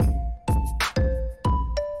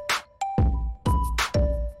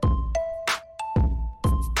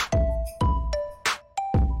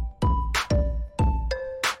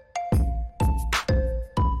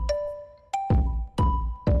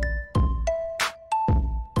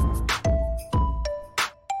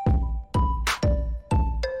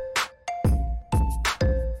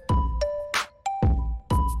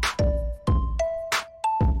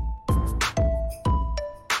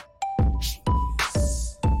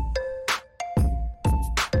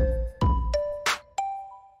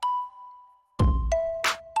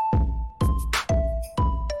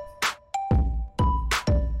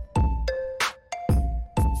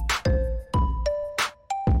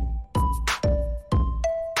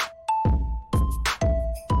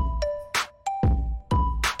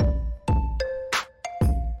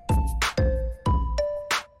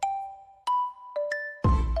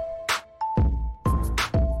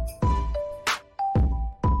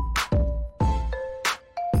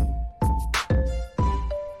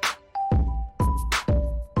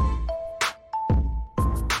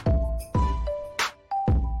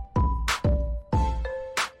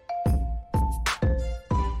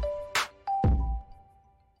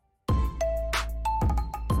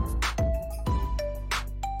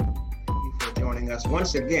joining us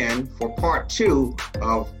once again for part 2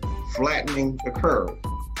 of Flattening the Curve.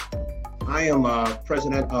 I am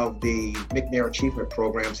president of the McNair Achievement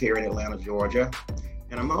Programs here in Atlanta, Georgia,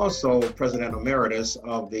 and I'm also president emeritus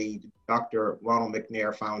of the Dr. Ronald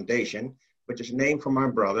McNair Foundation, which is named for my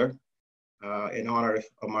brother, in honor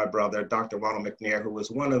of my brother, Dr. Ronald McNair, who was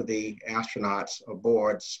one of the astronauts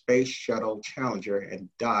aboard Space Shuttle Challenger and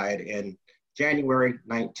died in January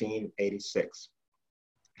 1986.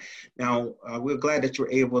 Now, we're glad that you're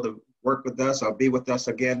able to work with us or be with us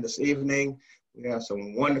again this evening. We have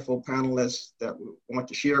some wonderful panelists that we want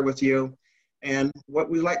to share with you. And what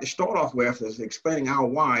we'd like to start off with is explaining our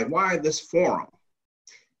why. Why this forum?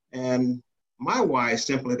 And my why is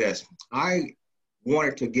simply this. I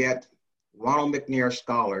wanted to get Ronald McNair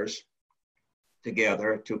scholars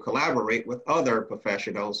together to collaborate with other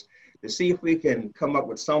professionals to see if we can come up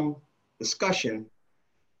with some discussion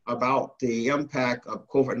about the impact of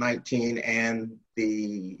COVID-19 and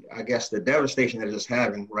the devastation that it is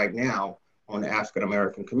having right now on the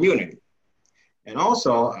African-American community. And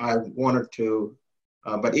also I wanted to,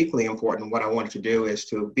 but equally important, what I wanted to do is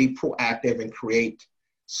to be proactive and create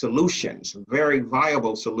solutions, very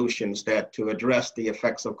viable solutions to address the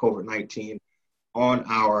effects of COVID-19 on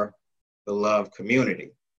our beloved community.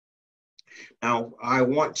 Now, I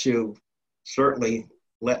want to certainly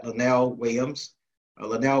let Linnell Williams.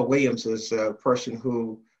 Linnell Williams is a person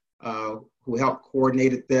who helped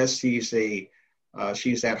coordinated this. She's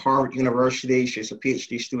at Harvard University. She's a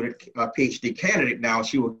PhD student, PhD candidate now.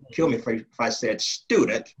 She would kill me if I said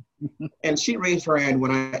student. And she raised her hand when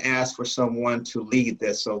I asked for someone to lead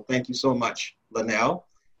this. So thank you so much, Linnell.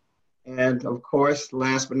 And of course,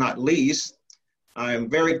 last but not least, I'm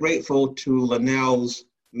very grateful to Linnell's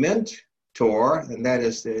mentor, and that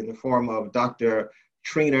is in the form of Dr.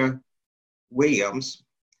 Trina Williams.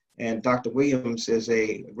 And Dr. Williams is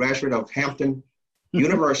a graduate of Hampton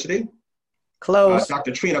University. Close.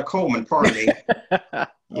 Dr. Trina Coleman, pardon me.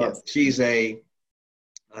 Yes. She's a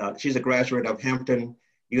graduate of Hampton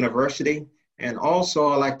University. And also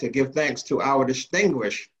I'd like to give thanks to our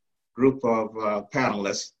distinguished group of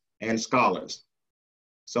panelists and scholars.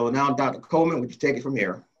 So now, Dr. Coleman, would you take it from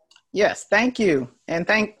here? Yes, thank you. And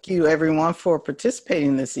thank you everyone for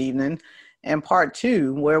participating this evening in part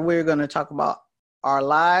 2, where we're going to talk about our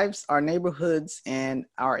lives, our neighborhoods, and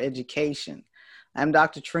our education. I'm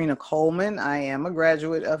Dr. Trina Coleman. I am a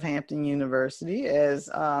graduate of Hampton University, as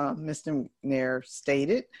Mr. McNair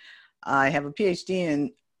stated. I have a PhD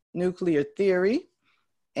in nuclear theory,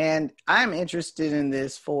 and I'm interested in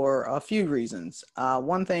this for a few reasons.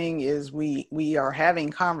 One thing is we are having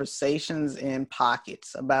conversations in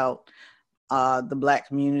pockets about the Black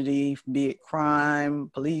community, be it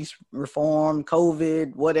crime, police reform,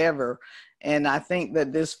 COVID, whatever. And I think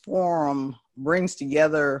that this forum brings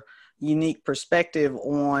together unique perspective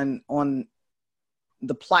on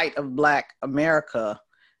the plight of Black America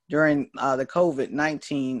during the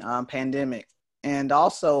COVID-19 pandemic. And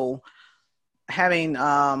also having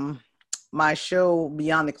my show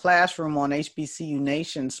Beyond the Classroom on HBCU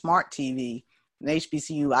Nation Smart TV and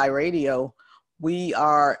HBCU iRadio, we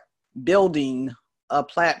are building a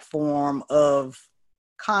platform of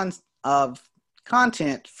content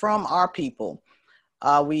from our people.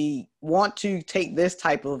 We want to take this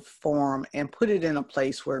type of forum and put it in a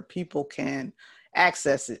place where people can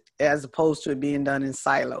access it as opposed to it being done in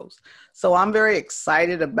silos. So I'm very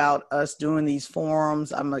excited about us doing these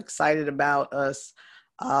forums. I'm excited about us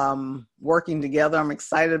working together. I'm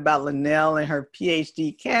excited about Linnell and her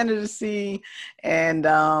PhD candidacy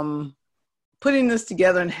and putting this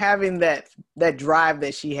together and having that drive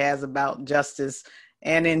that she has about justice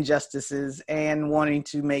and injustices and wanting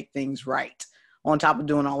to make things right, on top of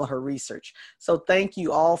doing all of her research. So thank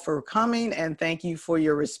you all for coming, and thank you for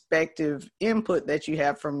your respective input that you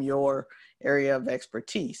have from your area of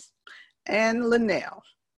expertise. And Linnell.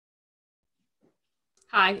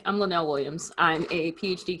 Hi, I'm Linnell Williams. I'm a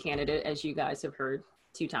PhD candidate, as you guys have heard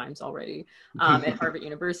 2 times already, at Harvard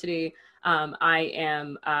University. I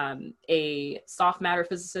am a soft matter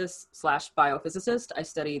physicist / biophysicist. I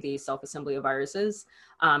study the self-assembly of viruses.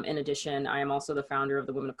 In addition, I am also the founder of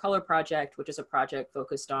the Women of Color Project, which is a project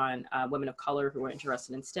focused on women of color who are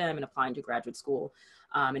interested in STEM and applying to graduate school,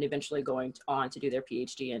 and eventually going on to do their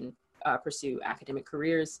PhD and pursue academic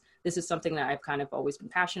careers. This is something that I've kind of always been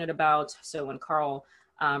passionate about. So when Carl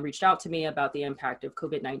reached out to me about the impact of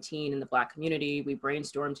COVID-19 in the Black community, we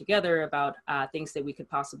brainstormed together about things that we could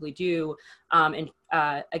possibly do, and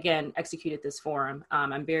again, executed this forum.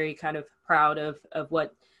 I'm very kind of proud of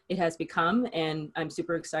what it has become, and I'm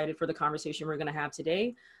super excited for the conversation we're gonna have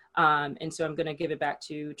today. And so I'm gonna give it back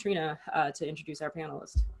to Trina to introduce our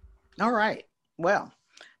panelists. All right. Well,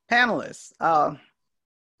 panelists,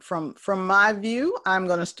 from my view, I'm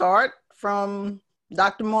going to start from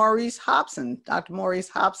Dr. Maurice Hobson. Dr. Maurice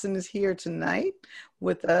Hobson is here tonight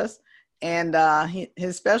with us, and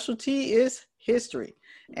his specialty is history.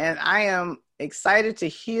 And I am excited to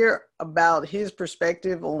hear about his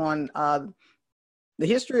perspective on the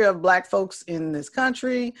history of Black folks in this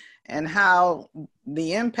country and how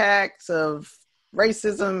the impacts of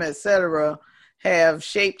racism, et cetera, have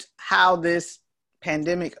shaped how this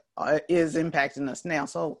pandemic is impacting us now.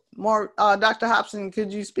 So, Dr. Hobson,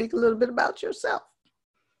 could you speak a little bit about yourself?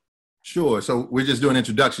 Sure. So we're just doing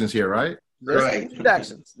introductions here, right? Right.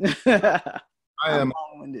 Introductions. I am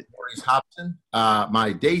Maurice Hobson.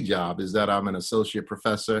 My day job is that I'm an associate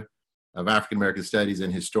professor of African American Studies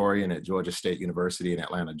and historian at Georgia State University in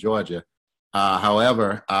Atlanta, Georgia.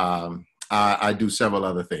 However, I do several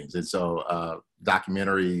other things. And so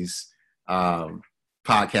documentaries,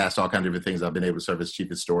 podcasts, all kinds of different things I've been able to serve as chief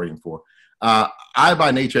historian for. I, by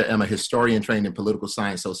nature, am a historian trained in political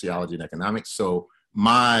science, sociology, and economics. So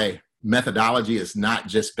my methodology is not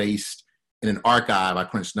just based in an archive. I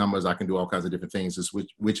crunch numbers. I can do all kinds of different things,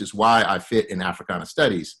 which is why I fit in Africana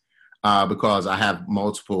studies, because I have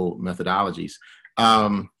multiple methodologies.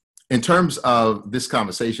 In terms of this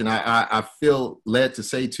conversation, I feel led to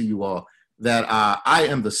say to you all that I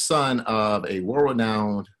am the son of a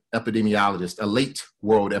world-renowned epidemiologist, a late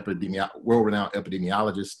world-renowned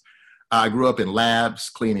epidemiologist. I grew up in labs,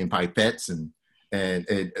 cleaning pipettes and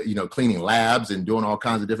cleaning labs and doing all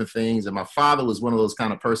kinds of different things. And my father was one of those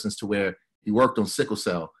kind of persons to where he worked on sickle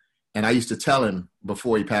cell. And I used to tell him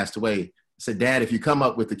before he passed away, I said, Dad, if you come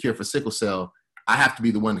up with the cure for sickle cell, I have to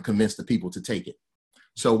be the one to convince the people to take it.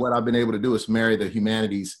 So what I've been able to do is marry the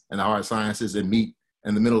humanities and the hard sciences and meet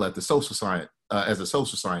in the middle at the social science, as a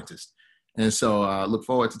social scientist. And so I look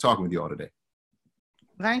forward to talking with you all today.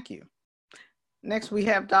 Thank you. Next, we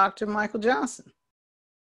have Dr. Michael Johnson.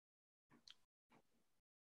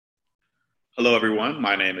 Hello, everyone.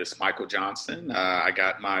 My name is Michael Johnson. I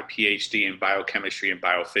got my PhD in biochemistry and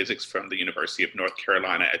biophysics from the University of North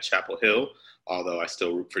Carolina at Chapel Hill, although I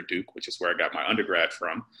still root for Duke, which is where I got my undergrad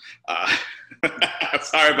from.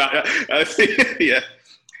 Sorry about that.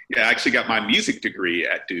 Yeah, I actually got my music degree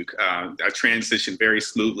at Duke. I transitioned very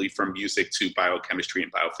smoothly from music to biochemistry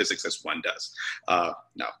and biophysics, as one does.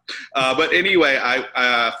 But anyway,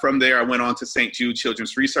 from there, I went on to St. Jude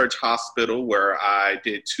Children's Research Hospital, where I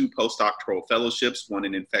did 2 postdoctoral fellowships, one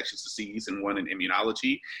in infectious disease and one in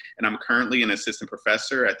immunology. And I'm currently an assistant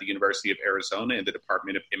professor at the University of Arizona in the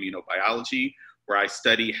Department of Immunobiology, where I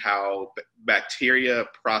study how bacteria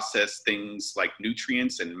process things like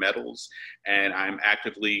nutrients and metals. And I'm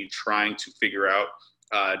actively trying to figure out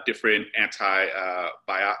different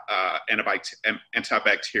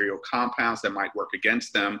antibacterial compounds that might work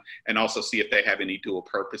against them, and also see if they have any dual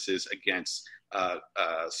purposes against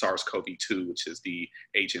SARS-CoV-2, which is the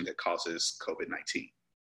agent that causes COVID-19.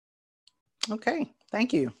 Okay,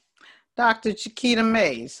 thank you. Dr. Chiquita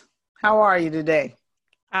Mays, how are you today?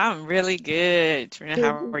 I'm really good. Trina,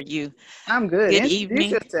 how are you? I'm good. Good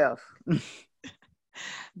evening. Introduce yourself.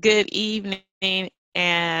 Good evening.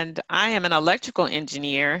 And I am an electrical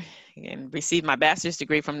engineer and received my bachelor's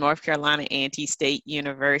degree from North Carolina A&T State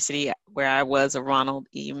University, where I was a Ronald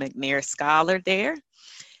E. McNair Scholar there.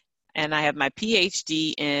 And I have my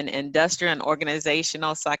PhD in industrial and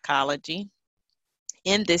organizational psychology.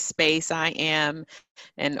 In this space, I am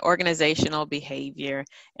an organizational behavior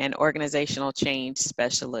and organizational change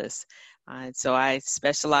specialist. So I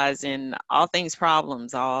specialize in all things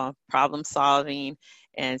problems, all problem solving.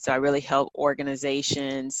 And so I really help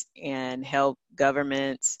organizations and help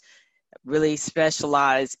governments really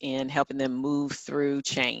specialize in helping them move through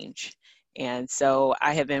change. And so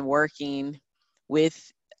I have been working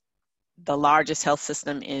with the largest health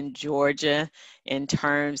system in Georgia in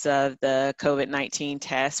terms of the COVID-19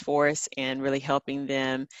 task force and really helping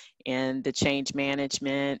them in the change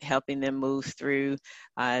management, helping them move through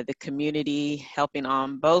the community, helping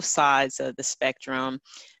on both sides of the spectrum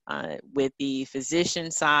with the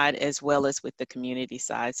physician side as well as with the community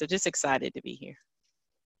side. So just excited to be here.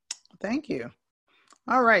 Thank you.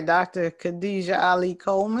 All right, Dr. Khadijah Ali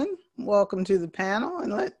Coleman, welcome to the panel,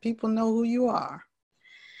 and let people know who you are.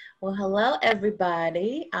 Well, hello,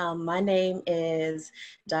 everybody. My name is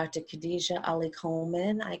Dr. Khadijah Ali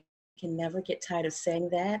Coleman. I can never get tired of saying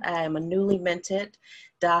that. I am a newly minted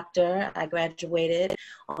doctor. I graduated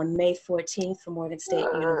on May 14th from Morgan State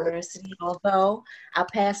University, although I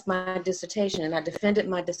passed my dissertation and I defended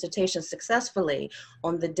my dissertation successfully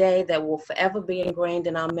on the day that will forever be ingrained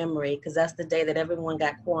in our memory, because that's the day that everyone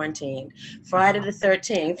got quarantined, Friday the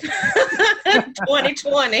 13th,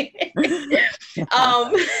 2020.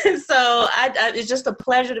 So it's just a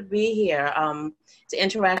pleasure to be here, to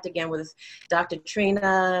interact again with Dr.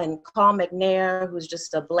 Trina and Carl McNair, who's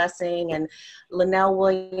just a blessing, and Linnell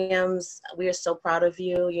Williams. We are so proud of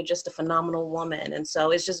you. You're just a phenomenal woman. And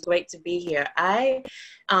so it's just great to be here. I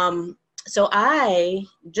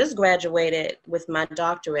just graduated with my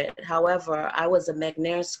doctorate. However, I was a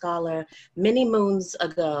McNair Scholar many moons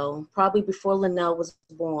ago, probably before Linnell was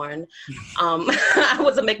born. I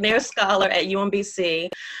was a McNair Scholar at UMBC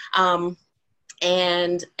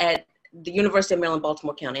and at the University of Maryland,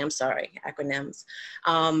 Baltimore County. I'm sorry, acronyms.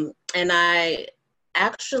 And I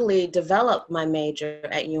actually developed my major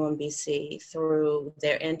at UMBC through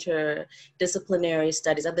their interdisciplinary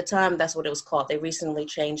studies. At the time, that's what it was called. They recently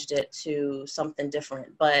changed it to something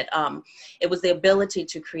different, but it was the ability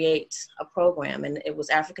to create a program, and it was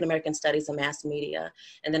African American Studies and Mass Media.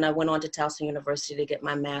 And then I went on to Towson University to get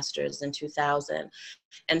my master's in 2000.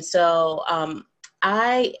 And so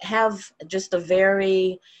I have just a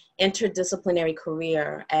very interdisciplinary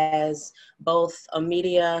career as both a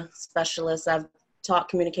media specialist. I've taught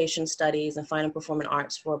communication studies and fine and performing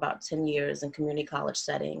arts for about 10 years in community college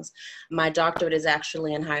settings. My doctorate is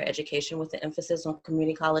actually in higher education with an emphasis on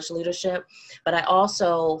community college leadership. But I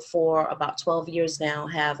also, for about 12 years now,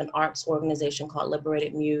 have an arts organization called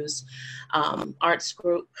Liberated Muse Arts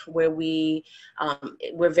Group, where we're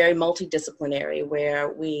very multidisciplinary,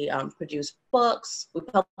 where we produce books, we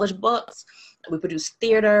publish books, we produce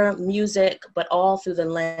theater, music, but all through the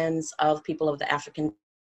lens of people of the African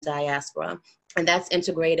diaspora. And that's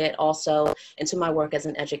integrated also into my work as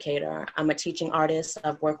an educator. I'm a teaching artist.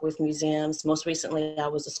 I've worked with museums. Most recently, I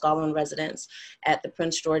was a scholar in residence at the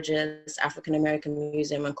Prince George's African American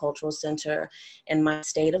Museum and Cultural Center in my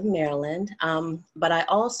state of Maryland. But I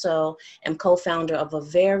also am co-founder of a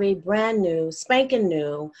very brand new, spanking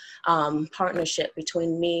new partnership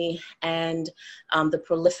between me and the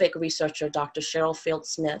prolific researcher, Dr. Cheryl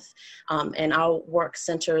Field-Smith. And our work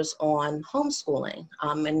centers on homeschooling.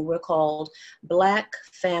 And we're called Black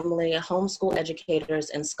Family Homeschool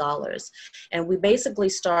Educators and Scholars. And we basically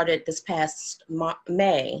started this past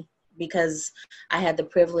May because I had the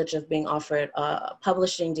privilege of being offered a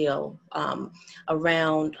publishing deal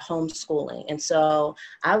around homeschooling. And so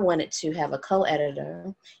I wanted to have a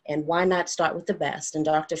co-editor, and why not start with the best? And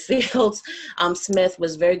Dr. Fields Smith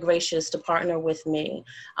was very gracious to partner with me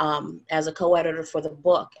as a co-editor for the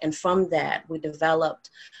book. And from that, we developed,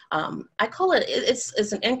 I call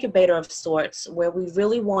it's an incubator of sorts, where we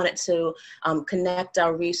really wanted to connect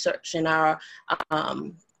our research and our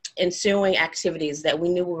ensuing activities that we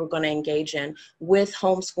knew we were going to engage in with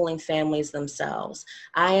homeschooling families themselves.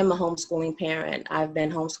 I am a homeschooling parent. I've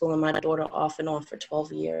been homeschooling my daughter off and on for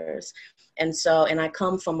 12 years. And I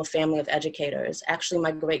come from a family of educators. Actually,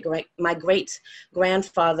 my great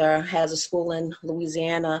grandfather has a school in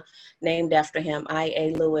Louisiana named after him,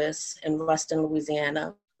 I.A. Lewis in Ruston,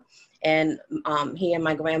 Louisiana. And he and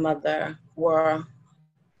my grandmother were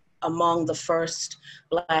among the first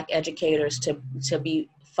Black educators to be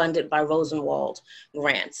funded by Rosenwald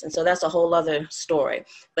grants. And so that's a whole other story.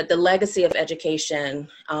 But the legacy of education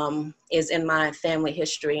is in my family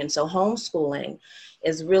history. And so homeschooling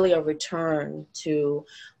is really a return to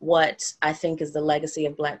what I think is the legacy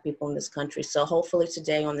of Black people in this country. So hopefully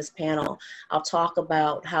today on this panel, I'll talk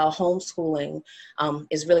about how homeschooling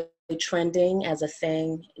is really trending as a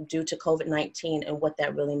thing due to COVID-19 and what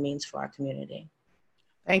that really means for our community.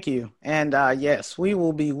 Thank you. And yes, we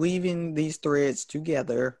will be weaving these threads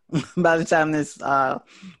together by the time this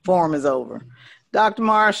forum is over. Dr.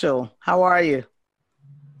 Marshall, how are you?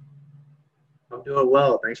 I'm doing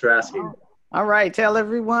well. Thanks for asking. All right. Tell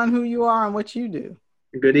everyone who you are and what you do.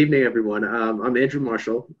 Good evening, everyone. I'm Andrew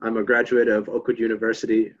Marshall. I'm a graduate of Oakwood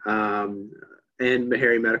University and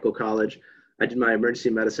Meharry Medical College. I did my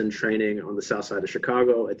emergency medicine training on the south side of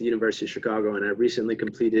Chicago at the University of Chicago, and I recently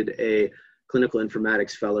completed a clinical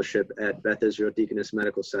informatics fellowship at Beth Israel Deaconess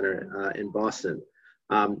Medical Center in Boston.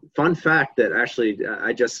 Fun fact that actually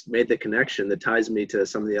I just made the connection that ties me to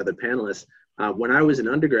some of the other panelists. When I was an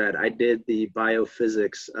undergrad, I did the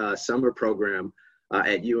biophysics summer program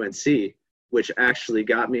at UNC, which actually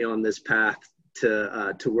got me on this path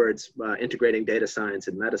towards integrating data science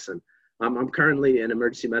and medicine. I'm currently an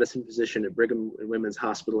emergency medicine physician at Brigham and Women's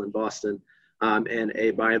Hospital in Boston. and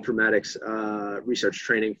a bioinformatics research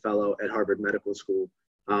training fellow at Harvard Medical School.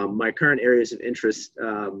 My current areas of interest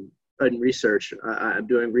in research, I'm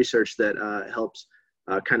doing research that helps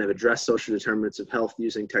kind of address social determinants of health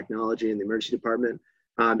using technology in the emergency department,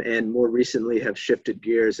 and more recently have shifted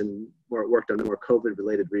gears and worked on more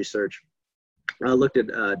COVID-related research. I looked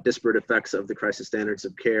at disparate effects of the crisis standards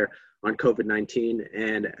of care on COVID-19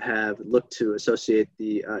 and have looked to associate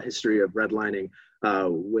the history of redlining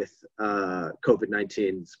with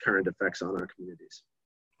COVID-19's current effects on our communities.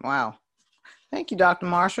 Wow. Thank you, Dr.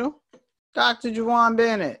 Marshall. Dr. Juwan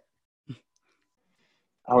Bennett.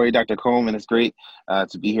 How are you, Dr. Coleman? It's great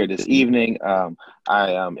to be here this evening.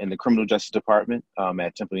 I am in the Criminal Justice Department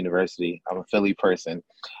at Temple University. I'm a Philly person,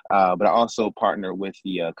 but I also partner with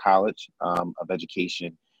the College of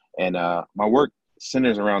Education. And my work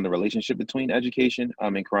centers around the relationship between education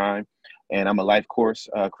and crime. And I'm a life course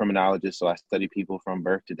criminologist, so I study people from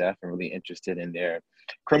birth to death and really interested in their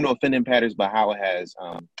criminal offending patterns, but how it has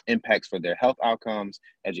impacts for their health outcomes,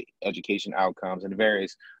 education outcomes, and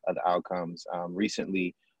various other outcomes.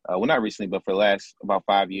 Recently, well, not recently, but for the last about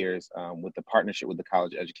 5 years, with the partnership with the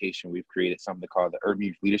College of Education, we've created something called the Urban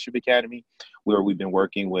Youth Leadership Academy, where we've been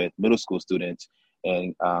working with middle school students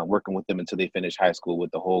and working with them until they finish high school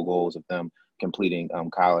with the whole goals of them completing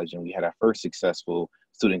college. And we had our first successful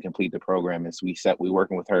student complete the program. And so we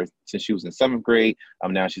working with her since she was in 7th grade.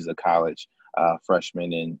 Now she's a college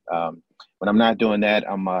freshman. And when I'm not doing that,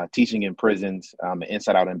 I'm teaching in prisons. I'm an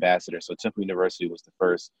Inside Out ambassador. So Temple University was the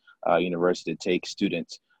first university to take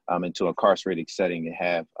students into a incarcerated setting and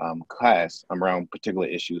have class around particular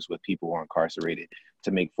issues with people who are incarcerated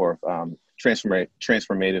to make for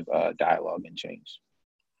transformative dialogue and change.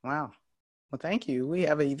 Wow. Well, thank you. We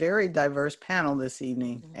have a very diverse panel this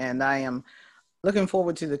evening, and I am looking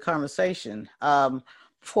forward to the conversation.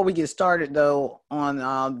 Before we get started, though,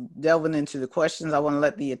 on delving into the questions, I want to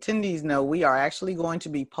let the attendees know we are actually going to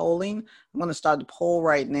be polling. I'm going to start the poll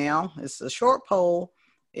right now. It's a short poll.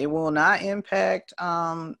 It will not impact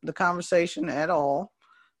the conversation at all.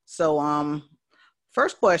 So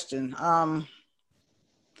first question, I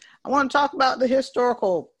want to talk about the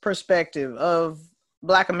historical perspective of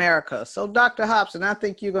Black America. So Dr. Hobson, I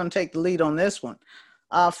think you're going to take the lead on this one.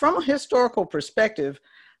 From a historical perspective,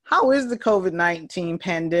 how is the COVID-19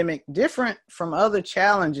 pandemic different from other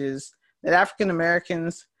challenges that African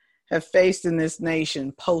Americans have faced in this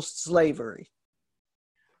nation post-slavery?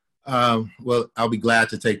 Well, I'll be glad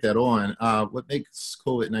to take that on. What makes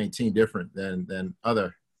COVID-19 different than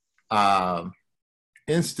other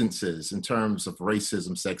instances in terms of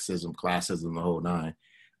racism, sexism, classism, the whole nine,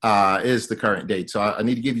 is the current date. So I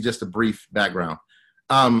need to give you just a brief background.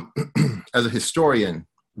 As a historian,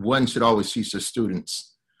 one should always teach their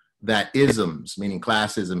students that isms, meaning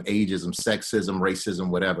classism, ageism, sexism, racism,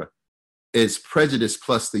 whatever, is prejudice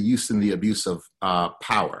plus the use and the abuse of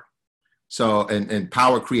power. So, and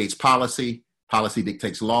power creates policy, policy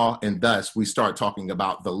dictates law, and thus we start talking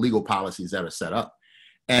about the legal policies that are set up.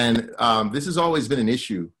 And this has always been an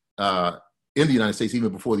issue in the United States,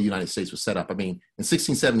 even before the United States was set up. I mean, in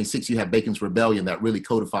 1676, you have Bacon's Rebellion that really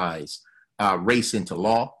codifies race into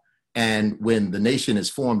law. And when the nation is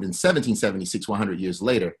formed in 1776, 100 years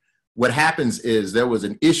later, what happens is there was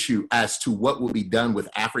an issue as to what would be done with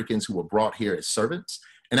Africans who were brought here as servants.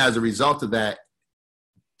 And as a result of that,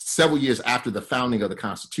 several years after the founding of the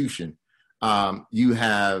Constitution, you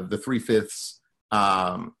have the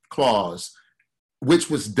 3/5 clause, which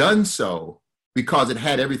was done so because it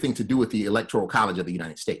had everything to do with the Electoral College of the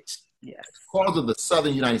United States. Yes. Because of the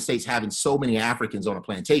southern United States having so many Africans on a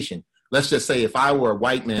plantation, let's just say if I were a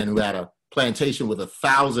white man who had a plantation with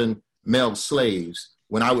 1,000 male slaves,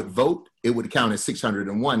 when I would vote, it would count as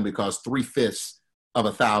 601 because 3/5 of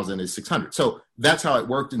 1,000 is 600. So that's how it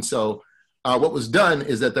worked. And so what was done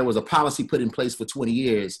is that there was a policy put in place for 20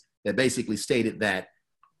 years that basically stated that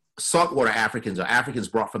saltwater Africans or Africans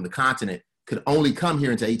brought from the continent could only come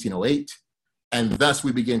here into 1808. And thus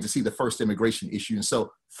we began to see the first immigration issue. And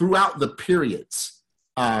so throughout the periods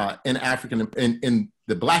in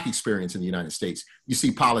the Black experience in the United States, you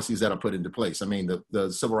see policies that are put into place. I mean,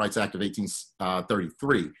 the Civil Rights Act of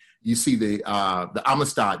 1833, you see the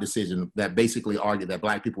Amistad decision that basically argued that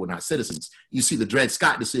Black people were not citizens. You see the Dred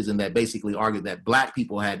Scott decision that basically argued that Black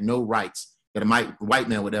people had no rights that a white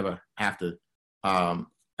man would ever have to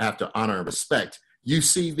honor and respect. You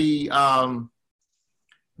see the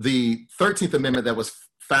 13th Amendment that was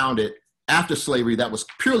founded after slavery that was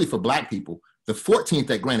purely for Black people. The 14th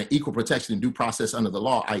that granted equal protection and due process under the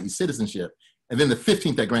law, i.e. citizenship. And then the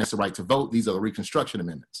 15th that grants the right to vote. These are the Reconstruction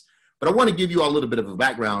Amendments. But I want to give you all a little bit of a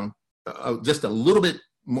background, just a little bit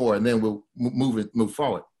more, and then we'll move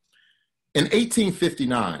forward. In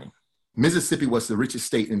 1859, Mississippi was the richest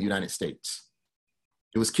state in the United States.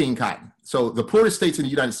 It was King Cotton. So the poorest states in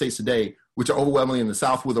the United States today, which are overwhelmingly in the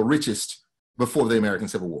South, were the richest before the American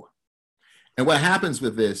Civil War. And what happens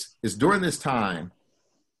with this is during this time,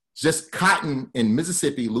 just cotton in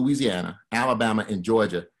Mississippi, Louisiana, Alabama, and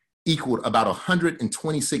Georgia equaled about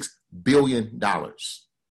 $126 billion.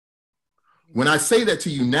 When I say that to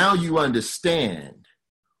you, now you understand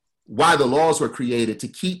why the laws were created to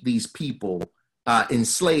keep these people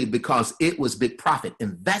enslaved, because it was big profit.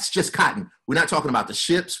 And that's just cotton. We're not talking about the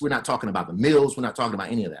ships. We're not talking about the mills. We're not talking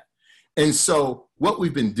about any of that. And so what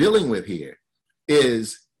we've been dealing with here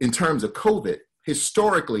is, in terms of COVID,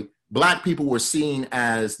 historically, Black people were seen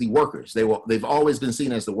as the workers. They've always been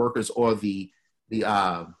seen as the workers, or the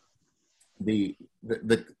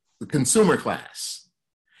consumer class.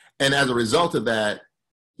 And as a result of that,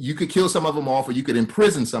 you could kill some of them off, or you could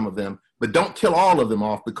imprison some of them, but don't kill all of them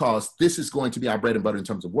off, because this is going to be our bread and butter in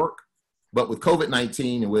terms of work. But with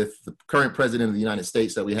COVID-19 and with the current president of the United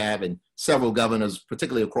States that we have, and several governors,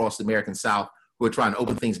 particularly across the American South, who are trying to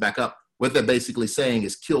open things back up, what they're basically saying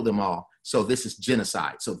is kill them all. So this is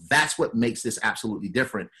genocide. So that's what makes this absolutely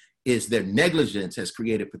different, is their negligence has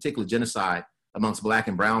created particular genocide amongst Black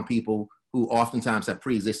and brown people who oftentimes have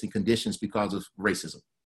pre-existing conditions because of racism.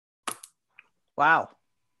 Wow.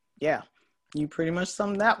 Yeah. You pretty much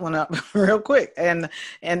summed that one up real quick. And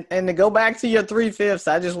to go back to your 3/5,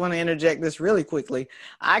 I just want to interject this really quickly.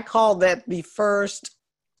 I call that the first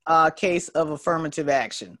case of affirmative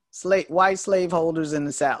action, white slaveholders in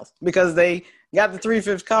the South, because they got the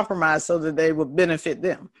 3/5 compromise so that they would benefit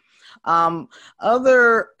them.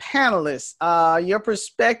 Other panelists, your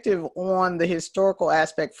perspective on the historical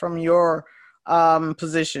aspect from your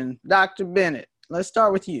position. Dr. Bennett, let's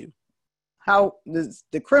start with you. How does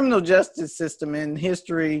the criminal justice system and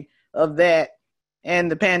history of that and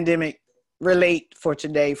the pandemic relate for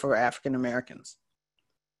today for African Americans?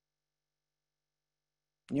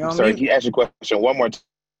 Sorry, can you ask your question one more time?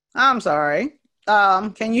 I'm sorry.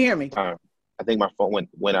 Can you hear me? I think my phone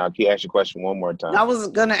went out. Can you ask your question one more time? I was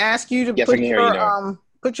going to ask you to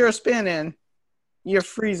put your spin in. You're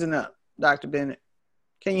freezing up, Dr. Bennett.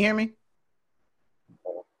 Can you hear me?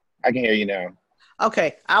 I can hear you now.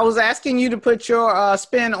 Okay, I was asking you to put your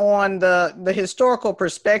spin on the historical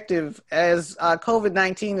perspective as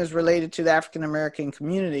COVID-19 is related to the African American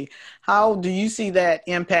community. How do you see that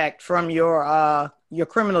impact from your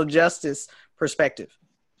criminal justice perspective?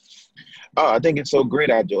 I think it's so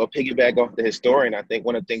great. I'll piggyback off the historian. I think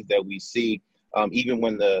one of the things that we see, even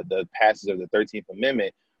when the passage of the 13th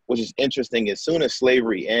Amendment, which is interesting, as soon as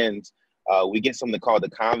slavery ends, we get something called the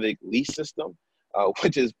convict lease system.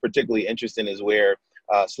 Which is particularly interesting, is where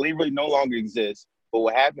slavery no longer exists. But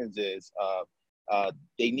what happens is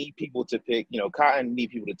they need people to pick, cotton, need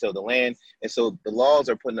people to till the land. And so the laws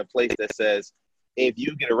are put in a place that says, if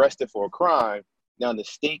you get arrested for a crime, now the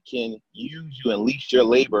state can use you and lease your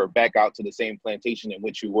labor back out to the same plantation in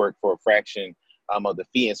which you work for a fraction of the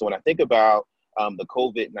fee. And so when I think about the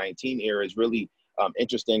COVID-19 era, is really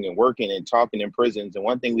interesting and working and talking in prisons. And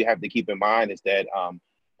one thing we have to keep in mind is that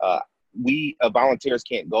we volunteers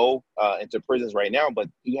can't go into prisons right now, but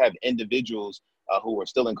you have individuals who are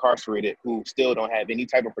still incarcerated, who still don't have any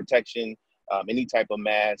type of protection, any type of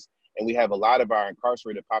mask. And we have a lot of our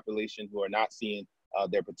incarcerated population who are not seeing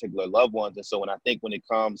their particular loved ones. And so when it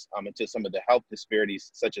comes into some of the health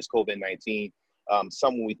disparities, such as COVID-19,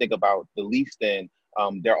 when we think about the least, then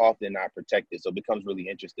they're often not protected. So it becomes really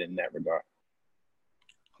interesting in that regard.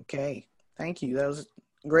 Okay, thank you. That was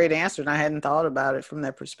a great answer, and I hadn't thought about it from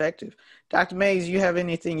that perspective. Dr. Mays, you have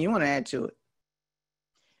anything you want to add to it?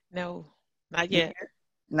 No, not yet.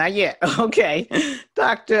 Not yet. Okay.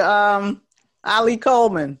 Dr. Ali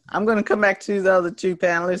Coleman, I'm going to come back to the other two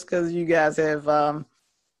panelists because you guys have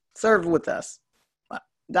served with us.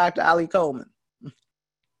 Dr. Ali Coleman.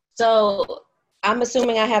 So I'm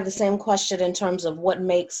assuming I have the same question in terms of what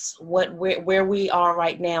makes where we are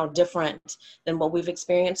right now different than what we've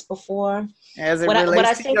experienced before. As it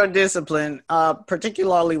relates to your discipline,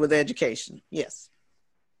 particularly with education. Yes.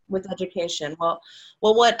 With education. Well,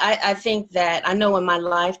 what I think that I know in my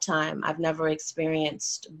lifetime, I've never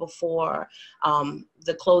experienced before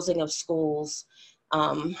the closing of schools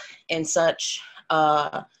in such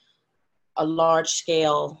a large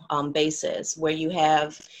scale basis, where you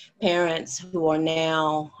have parents who are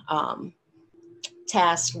now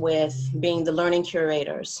tasked with being the learning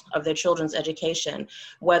curators of their children's education,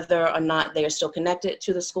 whether or not they are still connected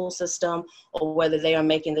to the school system or whether they are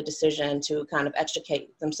making the decision to kind of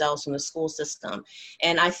extricate themselves from the school system.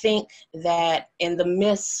 And I think that in the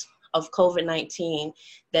midst of COVID-19,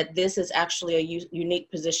 that this is actually a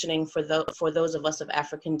unique positioning for those of us of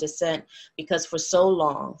African descent, because for so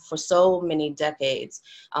long, for so many decades,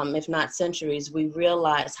 if not centuries, we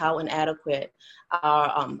realize how inadequate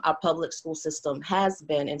our public school system has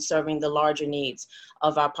been in serving the larger needs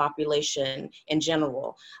of our population in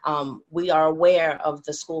general. We are aware of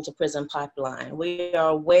the school to prison pipeline. We are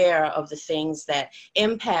aware of the things that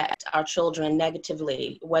impact our children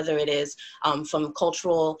negatively, whether it is from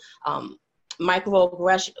cultural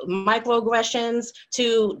microaggressions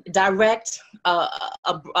to direct,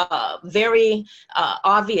 very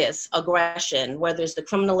obvious aggression, whether it's the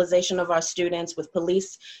criminalization of our students with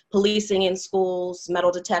policing in schools,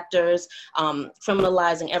 metal detectors,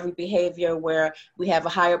 criminalizing every behavior where we have a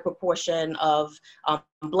higher proportion of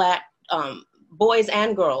Black boys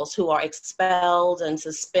and girls who are expelled and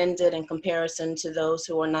suspended in comparison to those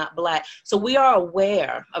who are not Black. So we are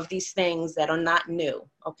aware of these things that are not new,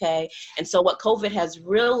 okay? And so what COVID has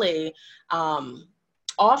really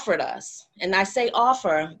offered us, and I say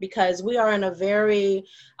offer because we are in a very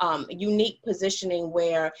unique positioning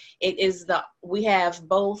where we have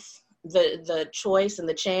both the choice and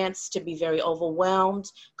the chance to be very overwhelmed,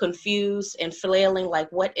 confused, and flailing like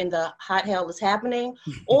what in the hot hell is happening,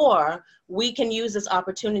 or we can use this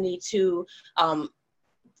opportunity to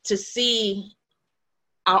see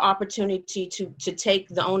our opportunity to take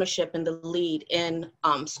the ownership and the lead in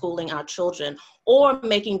schooling our children, or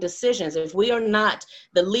making decisions. If we are not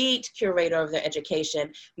the lead curator of their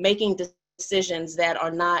education, making decisions that are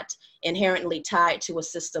not inherently tied to a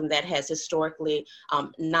system that has historically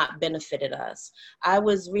not benefited us. I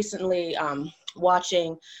was recently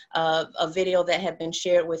watching a video that had been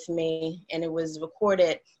shared with me, and it was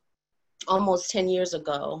recorded almost 10 years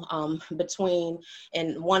ago,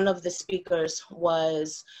 and one of the speakers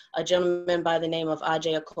was a gentleman by the name of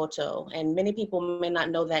Ajay Akoto. And many people may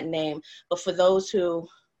not know that name, but for those who,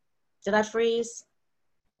 did I freeze?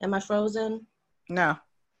 Am I frozen? No.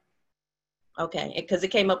 Okay, because it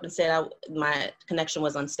came up and said my connection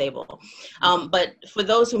was unstable. But for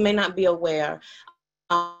those who may not be aware,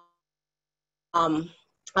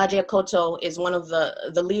 Ajay Akoto is one of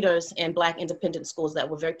the leaders in Black independent schools that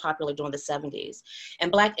were very popular during the 70s.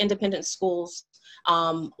 And Black independent schools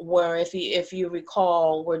were, if you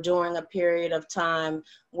recall, were during a period of time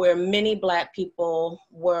where many Black people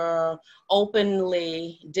were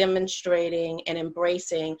openly demonstrating and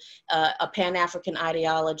embracing a Pan-African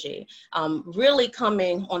ideology, really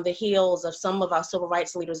coming on the heels of some of our civil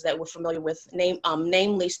rights leaders that we're familiar with,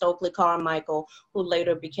 namely Stokely Carmichael, who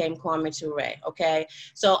later became Kwame Ture, okay?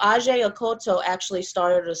 So Ajay Akoto actually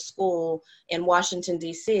started a school in Washington,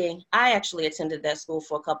 D.C. I actually attended that school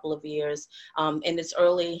for a couple of years in its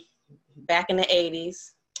early, back in the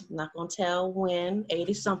 80s. I'm not gonna tell when,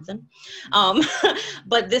 80 something.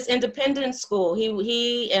 But this independent school,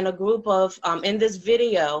 he and a group of, in this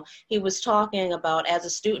video, he was talking about, as a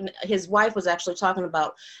student, his wife was actually talking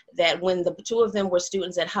about that when the two of them were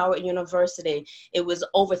students at Howard University, it was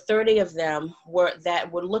over 30 of them were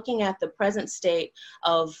looking at the present state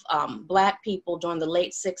of Black people during the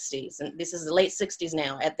late 60s, and this is the late 60s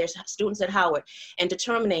now, at their students at Howard, and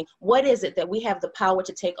determining what is it that we have the power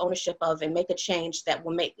to take ownership of and make a change that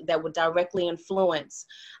would directly influence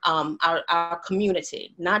our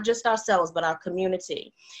community, not just ourselves, but our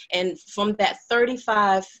community. And from that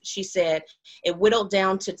 35, she said, it whittled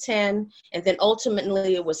down to 10, and then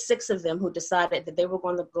ultimately it was 6 of them who decided that they were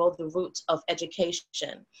going to go the route of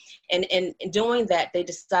education. And in doing that, they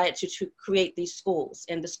decided to create these schools.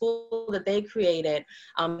 And the school that they created,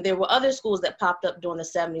 there were other schools that popped up during the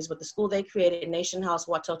 70s, but the school they created, Nation House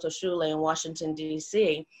Watoto Shule in Washington,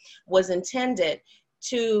 D.C., was intended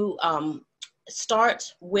to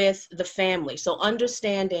start with the family. So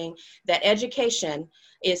understanding that education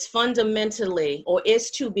is fundamentally, or is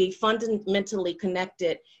to be fundamentally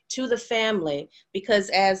connected to the family, because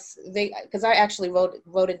I actually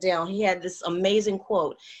wrote it down. He had this amazing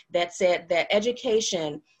quote that said that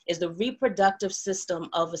education is the reproductive system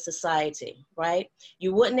of a society, right?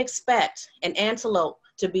 You wouldn't expect an antelope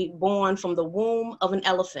to be born from the womb of an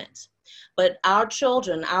elephant. But our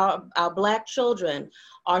children, our Black children,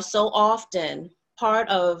 are so often part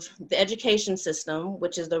of the education system,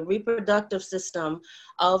 which is the reproductive system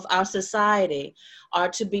of our society,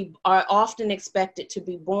 are often expected to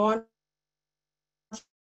be born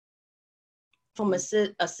from a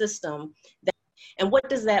system. And what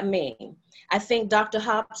does that mean? I think Dr.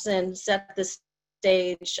 Hobson set the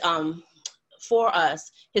stage for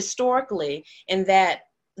us historically, in that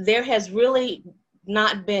there has really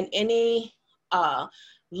not been any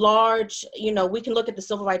large, we can look at the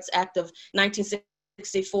Civil Rights Act of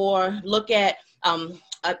 1964, look at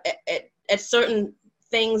certain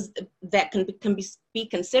things that can be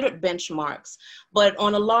considered benchmarks. But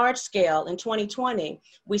on a large scale, in 2020,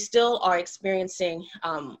 we still are experiencing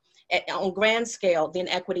on grand scale the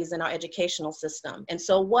inequities in our educational system. And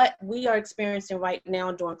so what we are experiencing right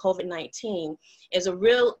now during COVID-19 is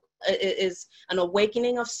an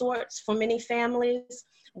awakening of sorts for many families,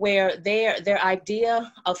 where their idea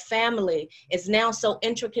of family is now so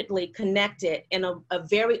intricately connected in a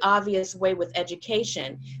very obvious way with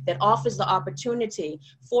education that offers the opportunity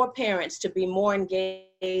for parents to be more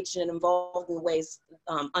engaged and involved in ways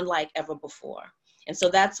unlike ever before. And so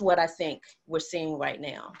that's what I think we're seeing right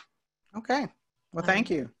now. Okay. Well, thank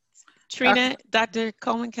you. Trina, Dr.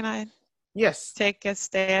 Coleman, can I take a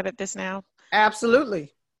stab at this now?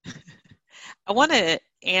 Absolutely. I want to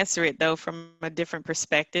answer it, though, from a different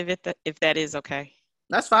perspective, if that is okay.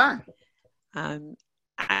 That's fine.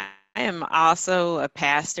 I am also a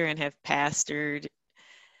pastor and have pastored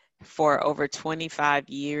for over 25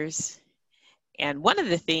 years. And one of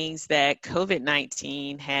the things that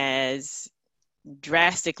COVID-19 has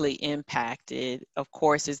drastically impacted, of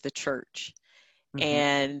course, is the church,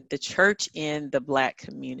 and the church in the Black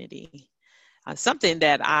community. Something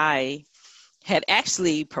that I had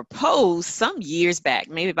actually proposed some years back,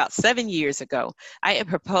 maybe about 7 years ago. I had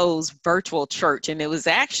proposed virtual church, and it was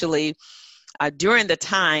actually during the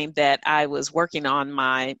time that I was working on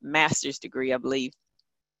my master's degree, I believe,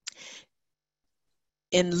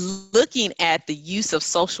 in looking at the use of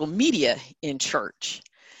social media in church.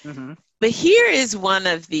 But here is one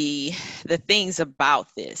of the things about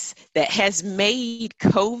this that has made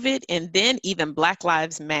COVID and then even Black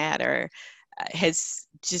Lives Matter has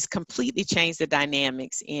just completely changed the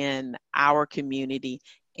dynamics in our community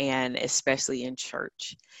and especially in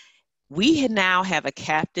church. We now have a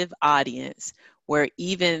captive audience where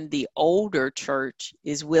even the older church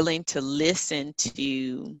is willing to listen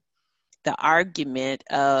to the argument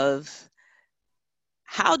of,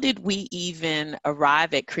 how did we even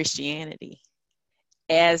arrive at Christianity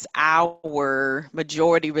as our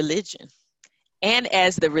majority religion and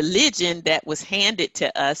as the religion that was handed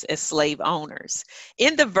to us as slave owners?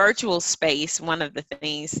 In the virtual space, one of the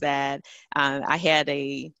things that I had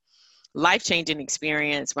a life-changing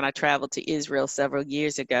experience when I traveled to Israel several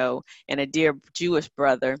years ago, and a dear Jewish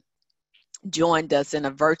brother joined us in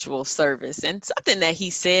a virtual service. And something that he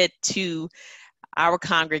said to our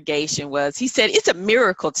congregation was, he said, "It's a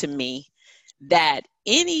miracle to me that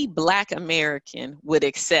any Black American would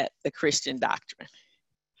accept the Christian doctrine."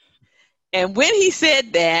 And when he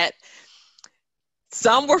said that,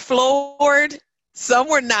 some were floored, some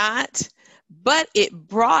were not, but it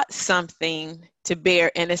brought something to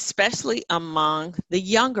bear, and especially among the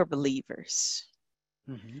younger believers.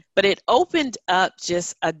 But it opened up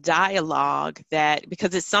just a dialogue that,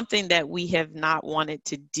 because it's something that we have not wanted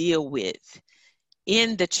to deal with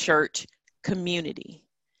in the church community,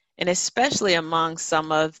 and especially among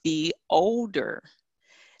some of the older.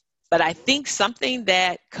 But I think something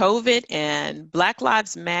that COVID and Black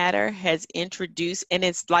Lives Matter has introduced, and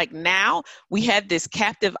it's like now we have this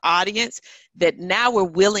captive audience that now we're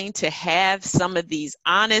willing to have some of these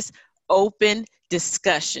honest, open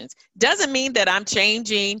discussions. Doesn't mean that I'm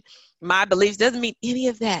changing my beliefs, doesn't mean any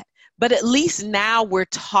of that. But at least now we're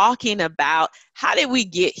talking about, how did we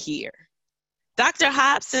get here? Dr.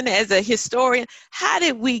 Hobson, as a historian, how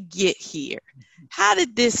did we get here? How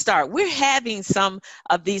did this start? We're having some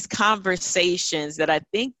of these conversations that I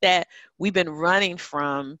think that we've been running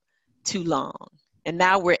from too long. And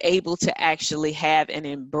now we're able to actually have and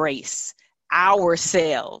embrace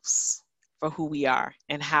ourselves for who we are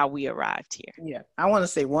and how we arrived here. Yeah, I want to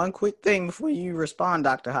say one quick thing before you respond,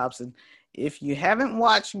 Dr. Hobson. If you haven't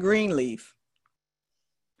watched Greenleaf,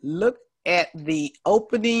 look at the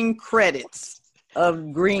opening credits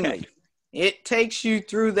of Greenleaf. Okay. It takes you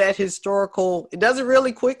through that historical, it does it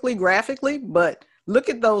really quickly graphically, but look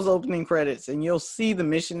at those opening credits and you'll see the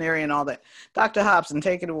missionary and all that. Dr. Hobson,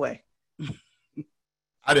 take it away.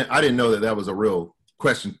 I didn't know that was a real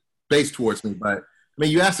question based towards me, but I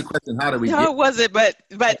mean, you asked the question, how do we it wasn't, but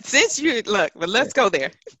since you, look, but let's go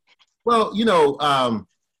there. Well,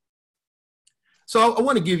 so I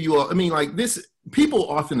want to give you all, I mean, like this, people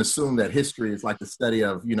often assume that history is like the study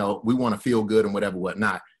of, we want to feel good and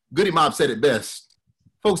whatnot. Goody Mob said it best.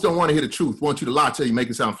 Folks don't want to hear the truth, want you to lie to you, make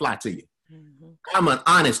it sound flat to you. I'm an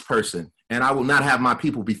honest person and I will not have my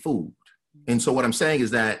people be fooled. And so what I'm saying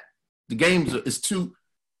is that the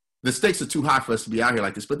stakes are too high for us to be out here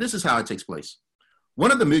like this, but this is how it takes place.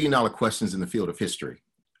 One of the $1 million questions in the field of history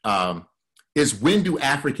is, when do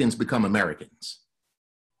Africans become Americans?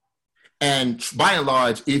 And by and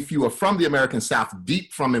large, if you are from the American South,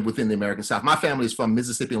 deep from and within the American South, my family is from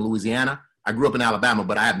Mississippi and Louisiana. I grew up in Alabama,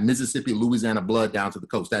 but I have Mississippi, Louisiana blood down to the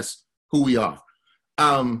coast. That's who we are.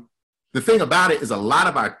 The thing about it is a lot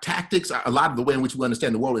of our tactics, a lot of the way in which we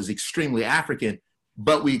understand the world is extremely African,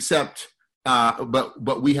 but we accept,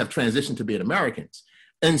 but we have transitioned to being Americans.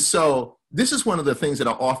 And so this is one of the things that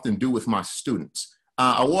I often do with my students.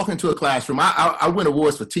 I walk into a classroom. I win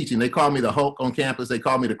awards for teaching. They call me the Hulk on campus. They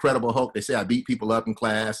call me the credible Hulk. They say I beat people up in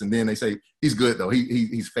class. And then they say, he's good though.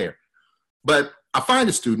 He's fair. But I find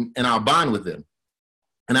a student and I'll bond with them.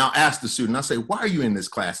 And I'll ask the student, I'll say, why are you in this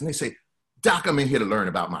class? And they say, Doc, I'm in here to learn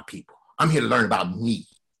about my people. I'm here to learn about me.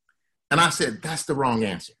 And I said, that's the wrong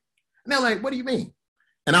answer. And they're like, what do you mean?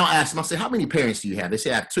 And I'll ask them, I'll say, how many parents do you have? They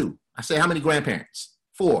say, I have 2. I say, how many grandparents?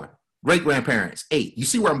 4. Great-grandparents? 8. You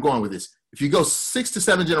see where I'm going with this? If you go 6 to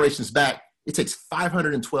 7 generations back, it takes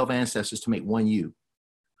 512 ancestors to make one you.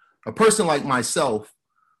 A person like myself,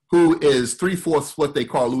 who is 3/4 what they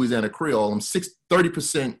call Louisiana Creole, I'm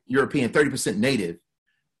 30% European, 30% Native,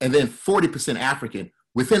 and then 40% African.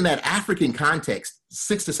 Within that African context,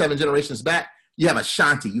 6 to 7 generations back, you have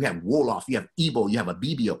Ashanti, you have Wolof, you have Igbo, you have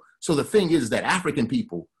Abibio. So the thing is that African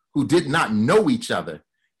people who did not know each other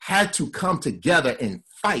had to come together and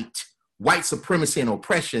fight white supremacy and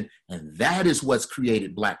oppression, and that is what's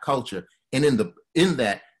created Black culture. And in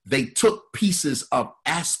that, they took pieces of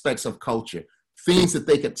aspects of culture, things that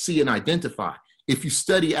they could see and identify. If you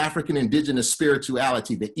study African indigenous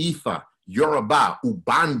spirituality, the Ifa, Yoruba,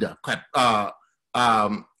 Ubanda,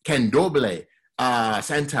 Candomblé,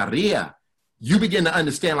 Santeria, you begin to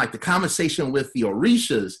understand like the conversation with the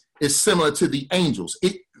Orishas is similar to the angels.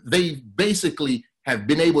 They basically have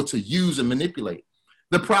been able to use and manipulate.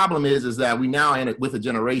 The problem is that we now end up with a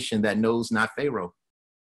generation that knows not Pharaoh,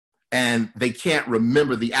 and they can't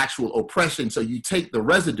remember the actual oppression. So you take the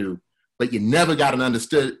residue, but you never got an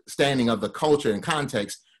understanding of the culture and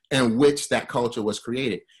context in which that culture was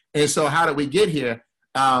created. And so how did we get here?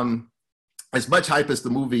 As much hype as the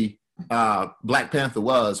movie Black Panther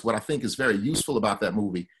was, what I think is very useful about that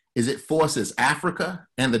movie is it forces Africa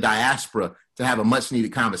and the diaspora to have a much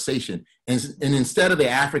needed conversation. And instead of the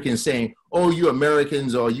Africans saying, oh, you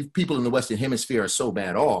Americans or you people in the Western Hemisphere are so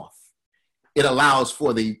bad off, it allows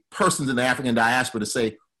for the persons in the African diaspora to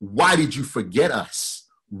say, why did you forget us?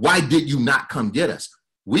 Why did you not come get us?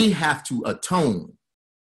 We have to atone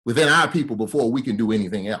within our people before we can do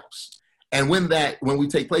anything else. And when we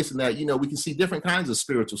take place in that, we can see different kinds of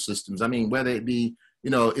spiritual systems. I mean, whether it be,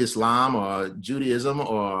 Islam or Judaism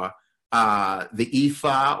or the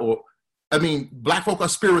Ifa Black folk are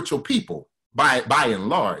spiritual people by and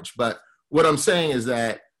large. But what I'm saying is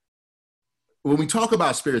that when we talk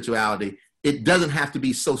about spirituality, it doesn't have to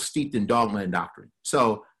be so steeped in dogma and doctrine.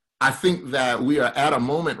 So I think that we are at a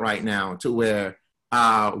moment right now to where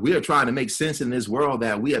we are trying to make sense in this world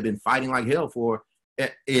that we have been fighting like hell for,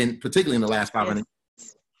 particularly in the last 500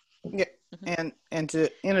 years. Yeah, and to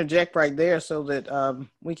interject right there so that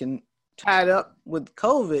we can tie it up with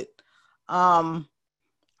COVID,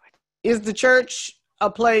 is the church a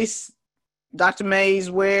place, Dr. Mays,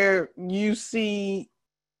 where you see,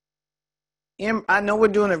 I know we're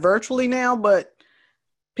doing it virtually now, but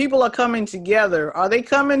people are coming together. Are they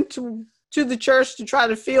coming to the church to try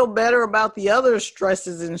to feel better about the other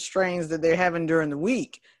stresses and strains that they're having during the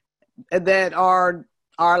week that are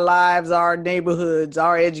our lives, our neighborhoods,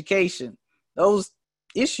 our education, those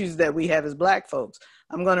issues that we have as Black folks?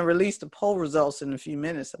 I'm going to release the poll results in a few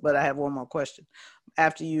minutes, but I have one more question.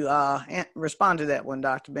 After you respond to that one,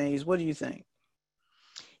 Dr. Mays, what do you think?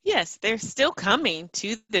 Yes, they're still coming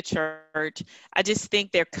to the church. I just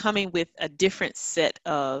think they're coming with a different set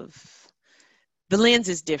of, the lens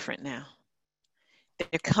is different now.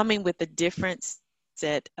 They're coming with a different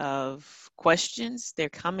set of questions. They're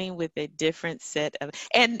coming with a different set of,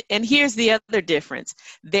 and here's the other difference.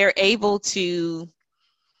 They're able to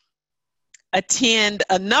attend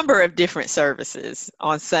a number of different services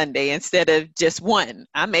on Sunday instead of just one.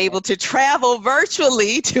 I'm able to travel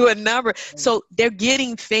virtually to a number. So they're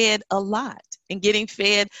getting fed a lot and getting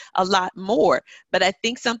fed a lot more. But I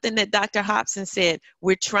think something that Dr. Hobson said,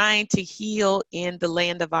 we're trying to heal in the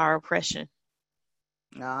land of our oppression.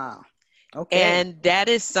 Ah, okay. And that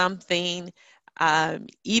is something,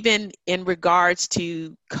 even in regards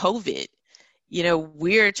to COVID,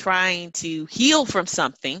 we're trying to heal from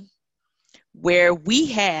something where we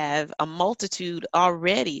have a multitude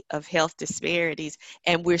already of health disparities,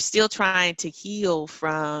 and we're still trying to heal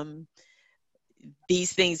from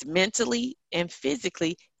these things mentally and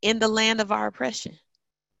physically in the land of our oppression.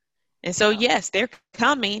 And so, yes, they're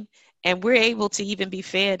coming, and we're able to even be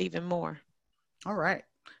fed even more. All right.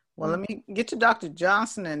 Well, let me get to Dr.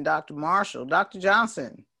 Johnson and Dr. Marshall. Dr.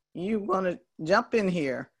 Johnson, you want to jump in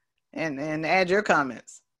here. and add your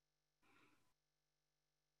comments.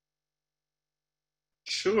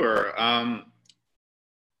 Sure. I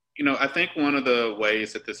think one of the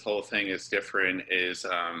ways that this whole thing is different is,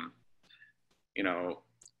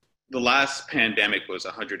 the last pandemic was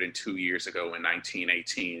 102 years ago in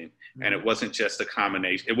 1918, and it wasn't just a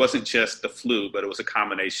combination. It wasn't just the flu, but it was a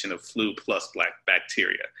combination of flu plus black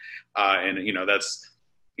bacteria, that's,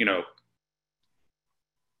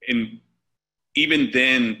 and even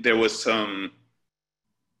then there was some,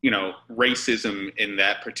 racism in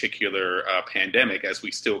that particular pandemic, as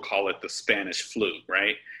we still call it the Spanish flu,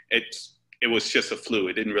 right? It was just a flu.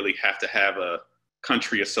 It didn't really have to have a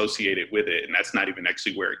country associated with it, and that's not even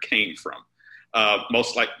actually where it came from.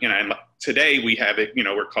 And today we have it,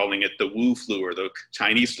 we're calling it the Wu flu or the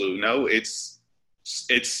Chinese flu. No, it's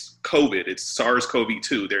COVID. It's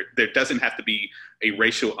SARS-CoV-2. There doesn't have to be a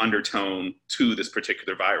racial undertone to this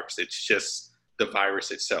particular virus. It's just the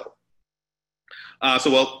virus itself. I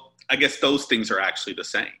guess those things are actually the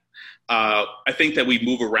same. I think that we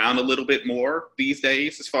move around a little bit more these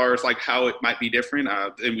days as far as like how it might be different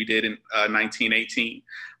than we did in 1918.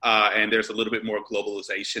 And there's a little bit more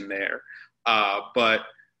globalization there. But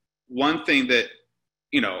one thing that,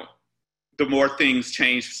 the more things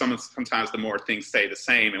change, sometimes the more things stay the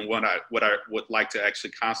same. And what I would like to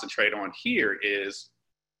actually concentrate on here is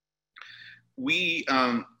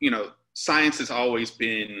science has always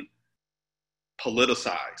been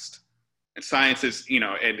politicized. And science is,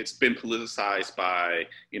 and it's been politicized by,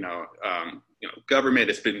 government.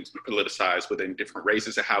 It's been politicized within different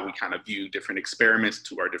races and how we kind of view different experiments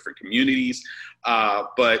to our different communities.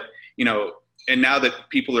 And now that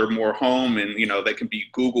people are more home and, they can be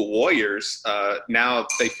Google warriors, now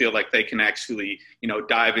they feel like they can actually,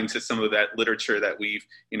 dive into some of that literature that we've,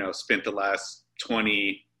 spent the last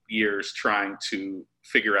 20 years trying to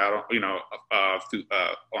figure out,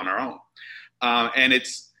 on our own. And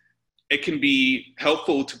it can be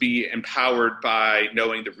helpful to be empowered by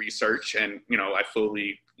knowing the research. And, I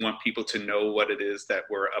fully want people to know what it is that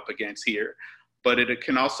we're up against here. But it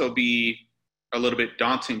can also be a little bit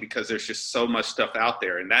daunting because there's just so much stuff out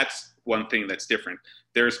there. And that's one thing that's different.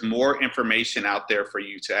 There's more information out there for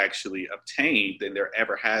you to actually obtain than there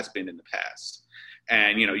ever has been in the past.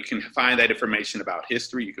 And, you can find that information about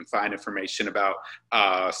history. You can find information about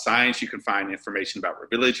science. You can find information about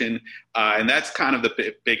religion. And that's kind of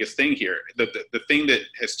the biggest thing here. The thing that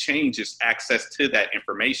has changed is access to that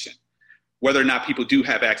information. Whether or not people do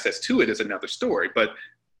have access to it is another story. But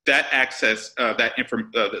that access,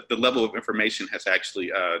 the level of information has actually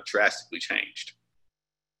drastically changed.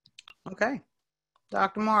 Okay.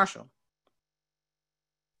 Dr. Marshall.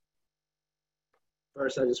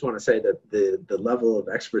 First, I just want to say that the level of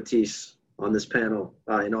expertise on this panel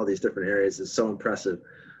in all these different areas is so impressive.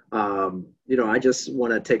 I just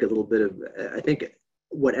want to take a little bit of, I think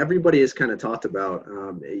what everybody has kind of talked about,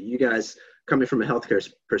 you guys coming from a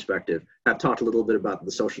healthcare perspective have talked a little bit about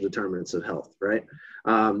the social determinants of health, right?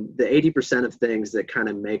 The 80% of things that kind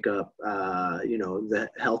of make up, the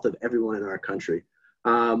health of everyone in our country.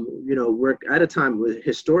 We're at a time where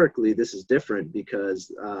historically this is different because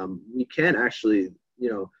we can actually,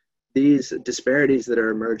 these disparities that are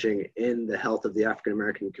emerging in the health of the African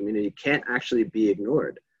American community can't actually be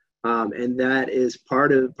ignored. And that is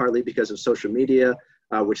partly because of social media,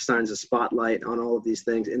 which shines a spotlight on all of these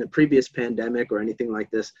things. In a previous pandemic or anything like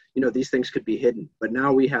this, these things could be hidden. But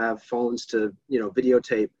now we have phones to,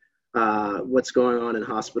 videotape what's going on in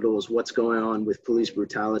hospitals, what's going on with police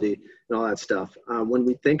brutality and all that stuff. When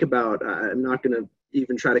we think about, I'm not going to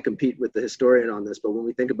even try to compete with the historian on this, but when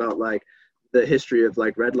we think about like the history of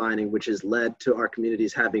like redlining, which has led to our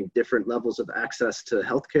communities having different levels of access to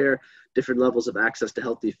healthcare, different levels of access to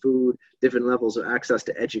healthy food, different levels of access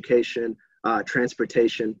to education,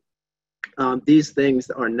 transportation. These things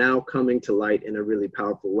are now coming to light in a really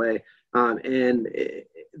powerful way.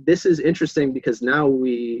 This is interesting because now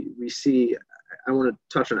we see, I want to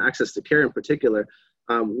touch on access to care in particular.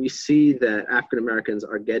 We see that African Americans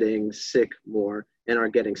are getting sick more and are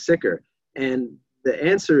getting sicker. And the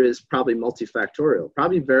answer is probably multifactorial.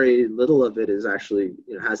 Probably very little of it is actually,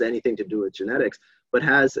 has anything to do with genetics, but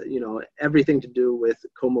has, everything to do with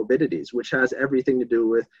comorbidities, which has everything to do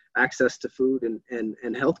with access to food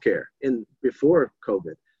and healthcare before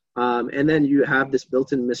COVID. And then you have this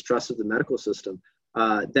built-in mistrust of the medical system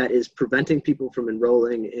that is preventing people from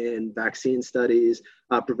enrolling in vaccine studies,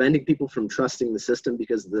 preventing people from trusting the system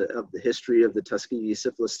because of the history of the Tuskegee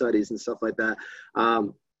syphilis studies and stuff like that.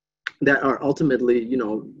 That are ultimately,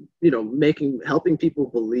 helping people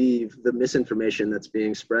believe the misinformation that's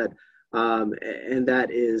being spread. And that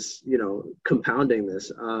is, compounding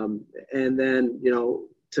this. And then,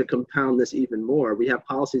 to compound this even more, we have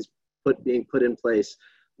policies being put in place,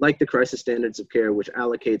 like the crisis standards of care, which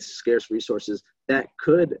allocates scarce resources that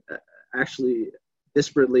could actually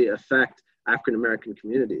disparately affect African American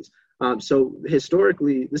communities. So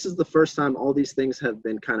historically, this is the first time all these things have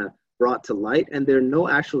been kind of brought to light, and there are no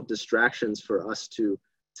actual distractions for us to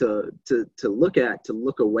look at, to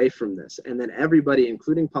look away from this. And then everybody,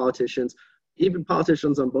 including politicians, even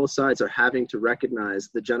politicians on both sides, are having to recognize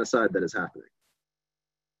the genocide that is happening.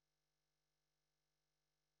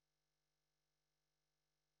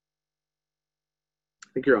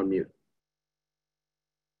 I think you're on mute.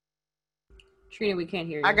 Trina, we can't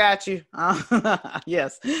hear you. I got you.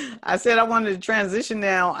 Yes. I said I wanted to transition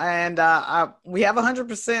now, and we have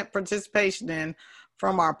 100% participation in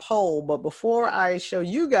from our poll. But before I show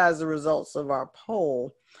you guys the results of our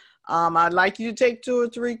poll, I'd like you to take 2 or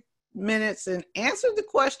 3 minutes and answer the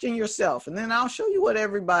question yourself, and then I'll show you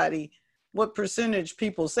what percentage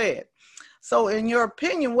people said. So in your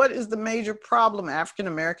opinion, what is the major problem African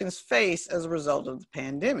Americans face as a result of the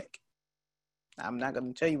pandemic? I'm not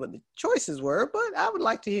going to tell you what the choices were, but I would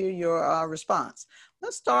like to hear your response.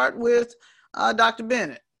 Let's start with Dr.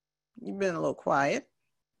 Bennett. You've been a little quiet.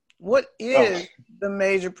 What is the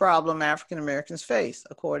major problem African Americans face,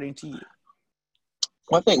 according to you?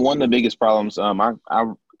 Well, I think one of the biggest problems, I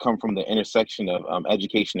come from the intersection of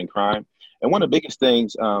education and crime. And one of the biggest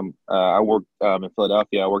things, I worked in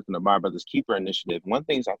Philadelphia, I worked in the My Brother's Keeper initiative. One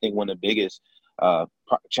thing I think one of the biggest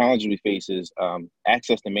challenges we face is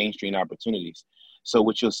access to mainstream opportunities. So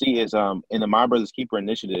what you'll see is in the My Brother's Keeper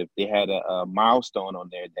initiative, they had a milestone on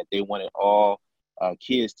there that they wanted all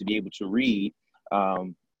kids to be able to read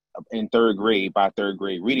in 3rd grade, by 3rd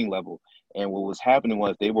grade reading level. And what was happening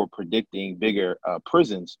was they were predicting bigger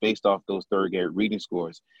prisons based off those 3rd grade reading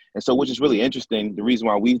scores. And so, which is really interesting, the reason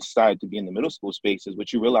why we decided to be in the middle school space is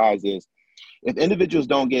what you realize is if individuals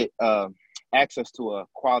don't get access to a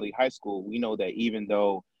quality high school, we know that even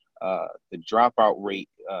though the dropout rate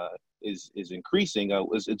is increasing,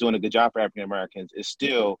 is doing a good job for African Americans, it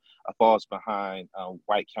still falls behind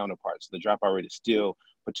white counterparts. The dropout rate is still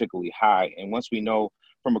particularly high. And once we know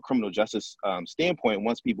from a criminal justice standpoint,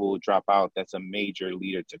 once people drop out, that's a major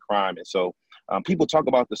leader to crime. And so people talk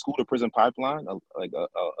about the school to prison pipeline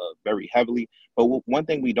very heavily. But one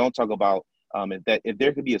thing we don't talk about is that if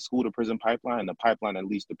there could be a school to prison pipeline and the pipeline that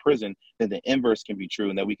leads to prison, then the inverse can be true,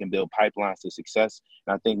 and that we can build pipelines to success.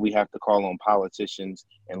 And I think we have to call on politicians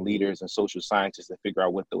and leaders and social scientists to figure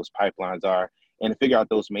out what those pipelines are and to figure out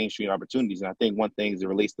those mainstream opportunities. And I think one thing as it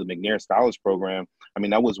relates to the McNair Scholars Program, I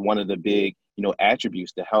mean, that was one of the big,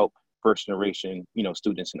 attributes to help first generation,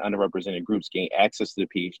 students and underrepresented groups gain access to the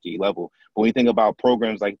PhD level. But when you think about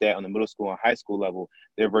programs like that on the middle school and high school level,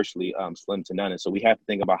 they're virtually slim to none. And so we have to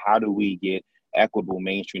think about how do we get equitable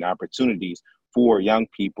mainstream opportunities for young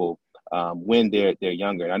people when they're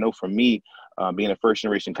younger. And I know for me, being a first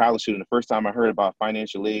generation college student, the first time I heard about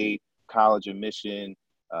financial aid, college admission,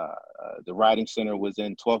 the writing center was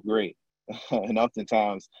in 12th grade. And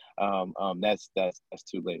oftentimes that's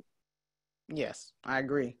too late. Yes, I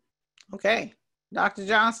agree. Okay, Dr.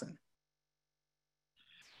 Johnson.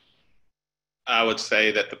 I would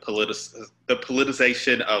say that the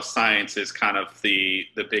politicization of science is kind of the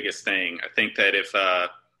biggest thing. I think that if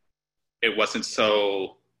it wasn't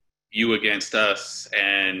so you against us,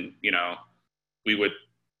 and we would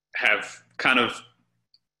have kind of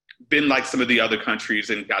been like some of the other countries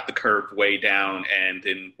and got the curve way down, and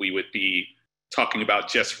then we would be talking about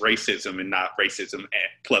just racism and not racism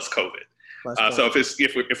plus COVID. So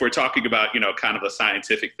if we're talking about kind of a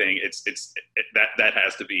scientific thing, that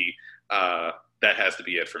has to be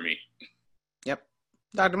it for me. Yep,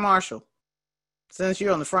 Dr. Marshall, since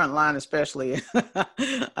you're on the front line, especially,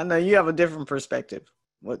 I know you have a different perspective.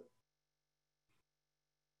 What,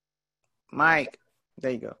 Mike? There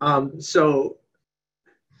you go. So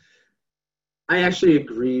I actually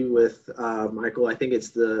agree with Michael. I think it's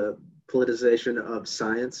the politicization of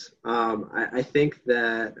science. I think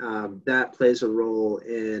that that plays a role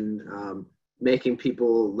in making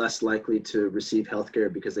people less likely to receive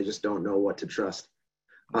healthcare because they just don't know what to trust.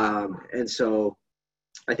 And so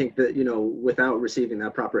I think that, without receiving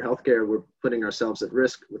that proper healthcare, we're putting ourselves at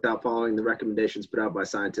risk. Without following the recommendations put out by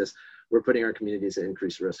scientists, we're putting our communities at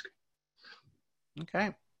increased risk.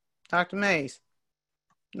 Okay. Dr. Mays,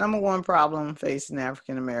 number one problem facing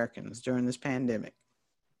African Americans during this pandemic.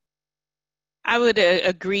 I would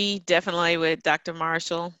agree definitely with Dr.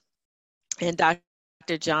 Marshall and Dr.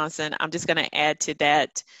 Johnson. I'm just going to add to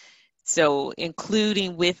that. So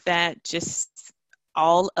including with that, just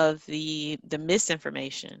all of the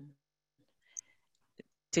misinformation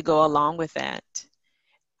to go along with that.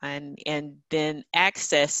 and then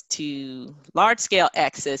large scale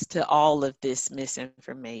access to all of this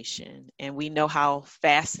misinformation. And we know how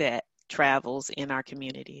fast that travels in our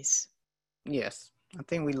communities. Yes, I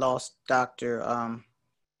think we lost Dr.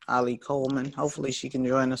 Ali Coleman. Hopefully she can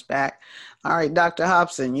join us back. All right, Dr.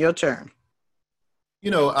 Hobson, your turn.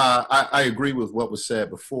 I agree with what was said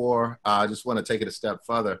before. I just want to take it a step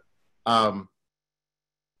further. One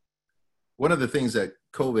of the things that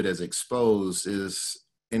COVID has exposed is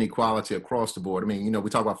inequality across the board. I mean, we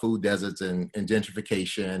talk about food deserts and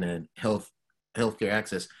gentrification and healthcare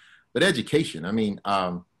access, but education. I mean,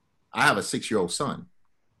 I have a 6-year-old son,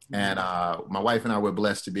 and my wife and I were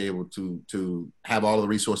blessed to be able to have all the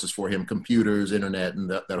resources for him, computers, internet, and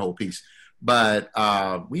that whole piece. But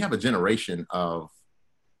we have a generation of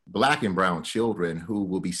Black and brown children who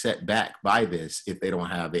will be set back by this if they don't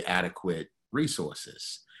have the adequate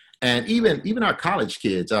resources. And even our college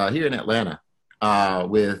kids here in Atlanta,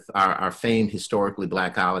 with our famed historically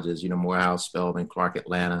Black colleges, Morehouse, Spelman, Clark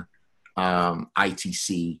Atlanta,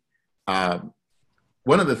 ITC.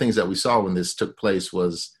 One of the things that we saw when this took place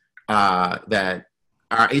was that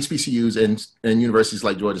our HBCUs and universities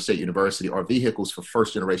like Georgia State University are vehicles for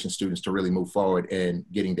first generation students to really move forward in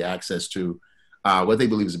getting the access to what they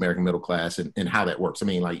believe is American middle class and how that works. I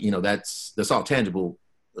mean, that's all tangible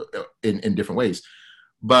in different ways.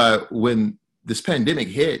 But when this pandemic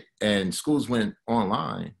hit and schools went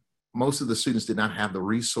online, most of the students did not have the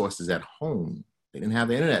resources at home. They didn't have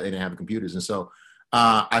the internet, they didn't have the computers. And so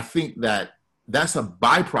I think that's a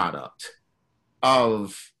byproduct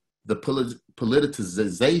of the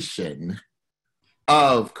politicization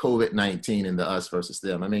of COVID-19 and the us versus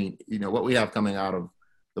them. I mean, what we have coming out of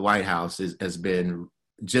the White House has been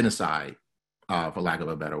genocide, for lack of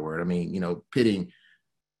a better word. I mean, pitting,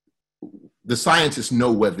 the scientists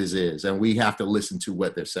know what this is, and we have to listen to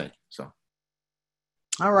what they're saying. So,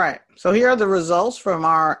 all right. So here are the results from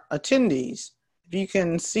our attendees. If you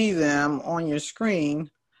can see them on your screen,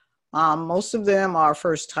 most of them are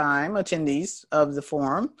first-time attendees of the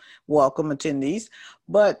forum, welcome attendees.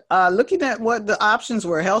 But looking at what the options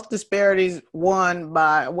were, health disparities won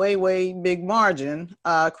by way big margin,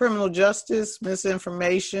 criminal justice,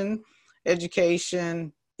 misinformation,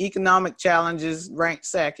 education, economic challenges ranked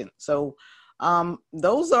second. So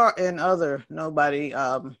those are nobody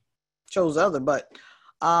chose other, but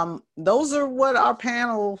those are what our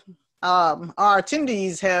panel, our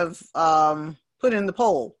attendees have put in the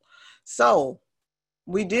poll. So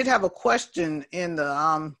we did have a question in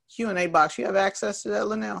the Q&A box. You have access to that,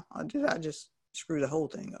 Linnell? Or did I just screw the whole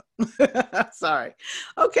thing up? Sorry.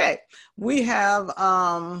 Okay. We have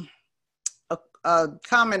a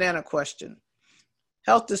comment and a question.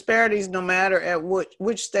 Health disparities, no matter at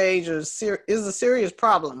which stage, is a serious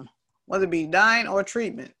problem, whether it be dying or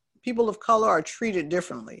treatment. People of color are treated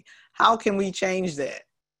differently. How can we change that?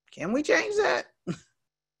 Can we change that?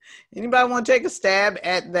 Anybody want to take a stab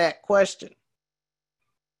at that question?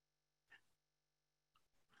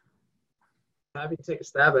 Happy to take a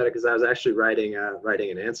stab at it because I was actually writing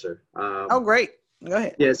an answer. Oh, great. Go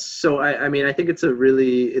ahead. Yes. So I mean, I think it's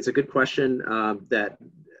a good question that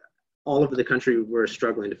all over the country we're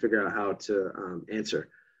struggling to figure out how to answer.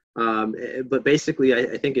 But basically,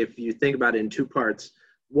 I think if you think about it in two parts,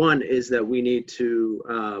 one is that we need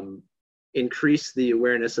to increase the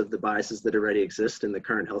awareness of the biases that already exist in the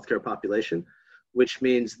current healthcare population, which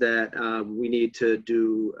means that we need to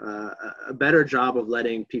do a better job of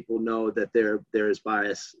letting people know that there is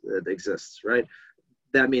bias that exists, right?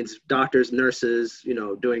 That means doctors, nurses,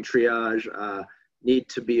 doing triage, need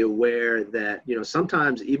to be aware that,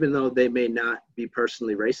 sometimes even though they may not be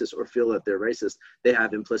personally racist or feel that they're racist, they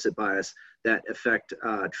have implicit bias that affect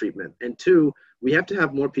treatment. And two, we have to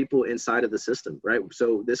have more people inside of the system, right?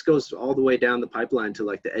 So this goes all the way down the pipeline to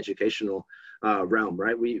like the educational realm,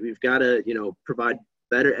 right? We've got to, provide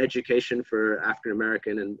better education for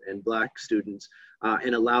African-American and Black students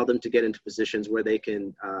and allow them to get into positions where they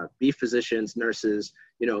can be physicians, nurses,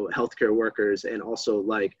 healthcare workers, and also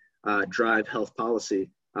drive health policy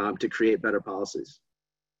to create better policies.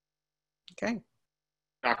 Okay.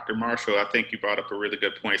 Dr. Marshall, I think you brought up a really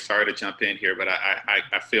good point. Sorry to jump in here, but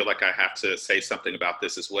I feel like I have to say something about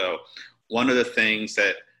this as well. One of the things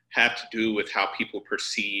that have to do with how people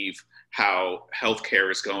perceive how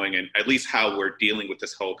healthcare is going, and at least how we're dealing with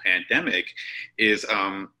this whole pandemic, is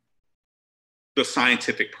the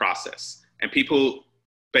scientific process. And people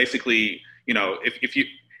basically, if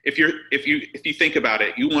you think about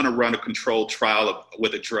it, you want to run a controlled trial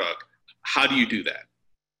with a drug. How do you do that?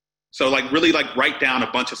 So really write down a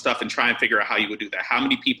bunch of stuff and try and figure out how you would do that. How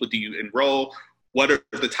many people do you enroll? What are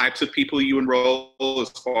the types of people you enroll as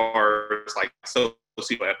far as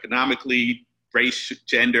socioeconomically, race,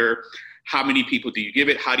 gender, how many people do you give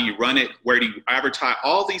it? How do you run it? Where do you advertise?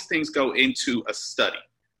 All these things go into a study.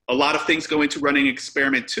 A lot of things go into running an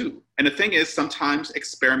experiment too. And the thing is, sometimes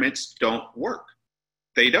experiments don't work.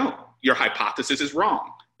 They don't. Your hypothesis is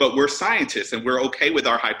wrong, but we're scientists and we're okay with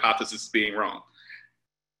our hypothesis being wrong.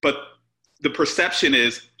 But the perception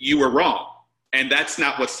is you were wrong. And that's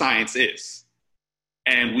not what science is.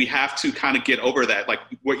 And we have to kind of get over that. Like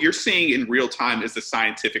what you're seeing in real time is the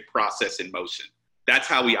scientific process in motion. That's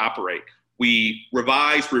how we operate. We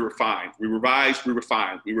revise, we refine, we revise, we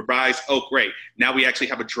refine, we revise. Oh, great. Now we actually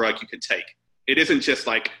have a drug you can take. It isn't just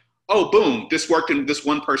like, oh, boom, this worked in this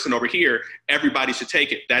one person over here. Everybody should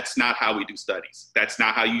take it. That's not how we do studies. That's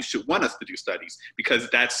not how you should want us to do studies, because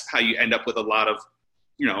that's how you end up with a lot of,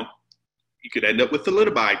 you could end up with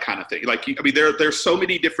thalidomide kind of thing. Like, there's so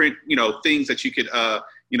many different, things that you could,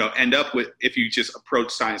 end up with if you just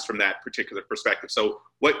approach science from that particular perspective. So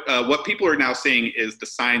what people are now seeing is the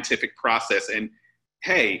scientific process, and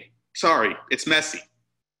hey, sorry, it's messy,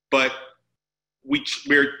 but we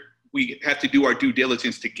have to do our due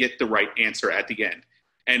diligence to get the right answer at the end.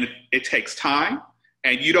 And it takes time,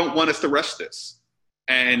 and you don't want us to rush this.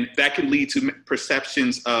 And that can lead to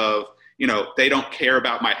perceptions of, they don't care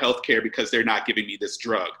about my health care because they're not giving me this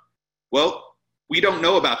drug. Well, we don't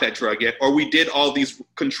know about that drug yet, or we did all these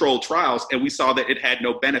controlled trials and we saw that it had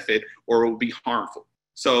no benefit or it would be harmful.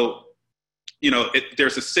 So,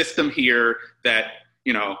 there's a system here that,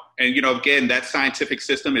 again, that scientific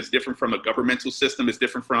system is different from a governmental system. It's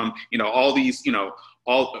different from, all these,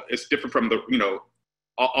 it's different from the,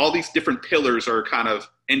 all these different pillars are kind of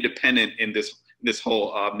independent in this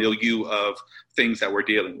whole milieu of things that we're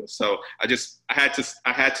dealing with. So I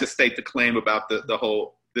had to state the claim about the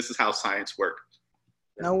whole, this is how science works.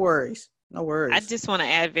 No worries. I just want to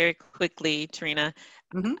add very quickly, Trina,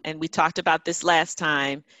 and we talked about this last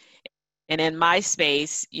time. And in my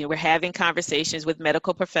space, we're having conversations with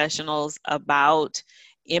medical professionals about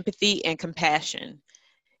empathy and compassion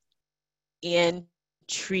in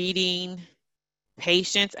treating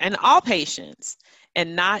patients, and all patients,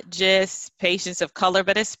 and not just patients of color,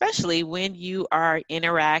 but especially when you are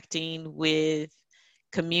interacting with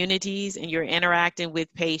communities and you're interacting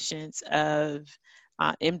with patients of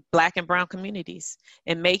in Black and Brown communities,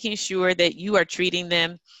 and making sure that you are treating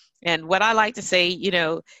them. And what I like to say,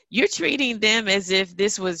 you're treating them as if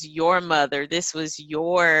this was your mother, this was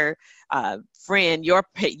your friend, your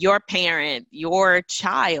parent, your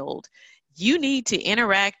child. You need to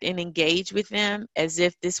interact and engage with them as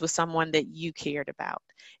if this was someone that you cared about.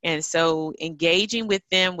 And so engaging with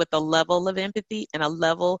them with a level of empathy and a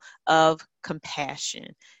level of compassion,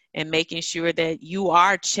 and making sure that you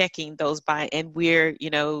are checking those and we're,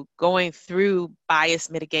 going through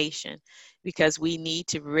bias mitigation, because we need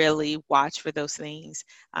to really watch for those things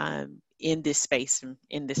in this space,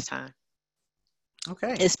 in this time.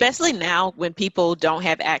 Okay. Especially now when people don't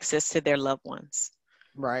have access to their loved ones.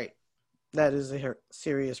 Right. That is a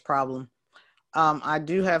serious problem. I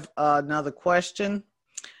do have another question,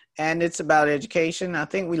 and it's about education. I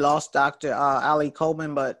think we lost Dr. Ali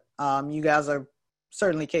Coleman, but you guys are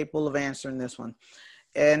certainly capable of answering this one.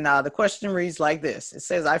 And the question reads like this. It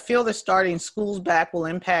says, I feel that starting schools back will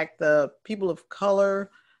impact the people of color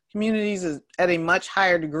communities at a much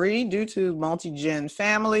higher degree due to multi-gen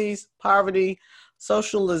families, poverty,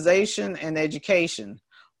 socialization, and education.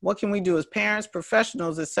 What can we do as parents,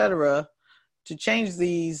 professionals, etc., to change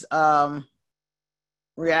these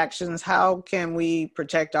reactions? How can we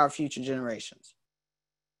protect our future generations?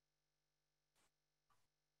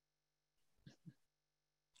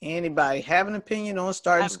 Anybody have an opinion on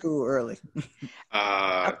starting school early?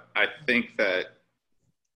 I think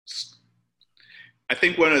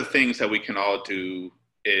one of the things that we can all do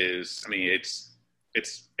is,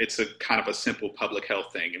 it's a kind of a simple public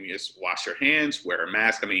health thing. It's wash your hands, wear a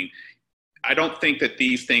mask. I don't think that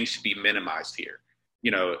these things should be minimized here.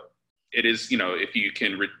 It is, if you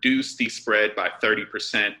can reduce the spread by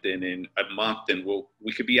 30%, then in a month, then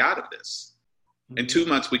we could be out of this. In 2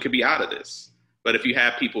 months, we could be out of this. But if you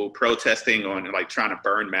have people protesting on, like, trying to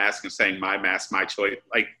burn masks and saying my mask, my choice,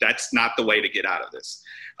 like, that's not the way to get out of this.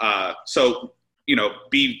 So,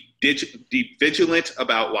 be vigilant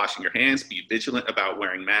about washing your hands, be vigilant about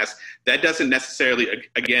wearing masks. That doesn't necessarily,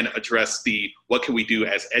 again, address the what can we do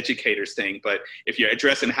as educators thing. But if you're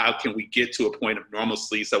addressing how can we get to a point of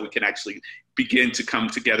normalcy so we can actually begin to come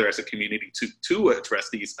together as a community to address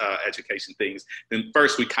these education things, then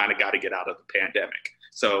first we kind of got to get out of the pandemic.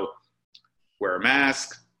 So wear a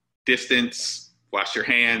mask, distance, wash your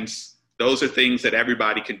hands. Those are things that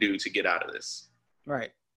everybody can do to get out of this.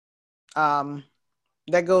 Right.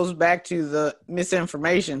 that goes back to the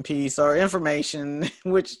misinformation piece or information,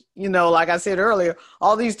 which, you know, like I said earlier,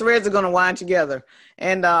 all these threads are going to wind together.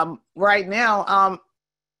 And right now,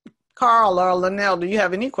 Carl or Linnell, do you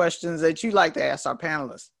have any questions that you'd like to ask our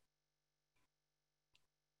panelists?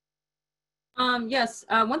 Yes,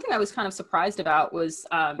 one thing I was kind of surprised about was,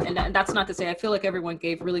 and that's not to say, I feel like everyone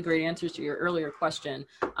gave really great answers to your earlier question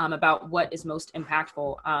about what is most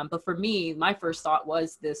impactful. But for me, my first thought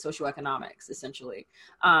was the socioeconomics, essentially.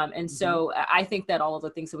 And so I think that all of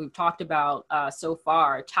the things that we've talked about so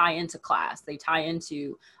far tie into class. They tie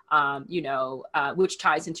into, which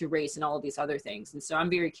ties into race and all of these other things. And so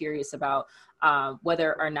I'm very curious about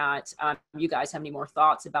whether or not you guys have any more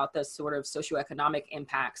thoughts about the sort of socioeconomic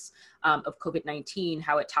impacts of COVID-19,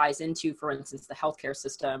 how it ties into, for instance, the healthcare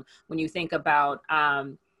system. When you think about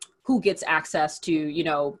who gets access to, you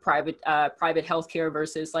know, private healthcare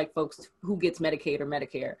versus like folks who gets Medicaid or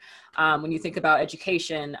Medicare. When you think about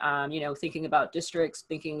education, thinking about districts,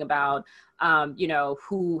 thinking about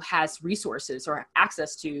who has resources or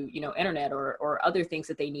access to, internet or other things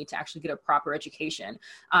that they need to actually get a proper education.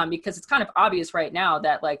 Because it's kind of obvious right now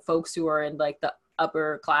that like folks who are in like the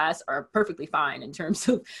upper class are perfectly fine in terms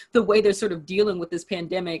of the way they're sort of dealing with this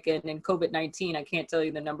pandemic and COVID-19. I can't tell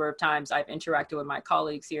you the number of times I've interacted with my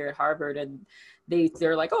colleagues here at Harvard, and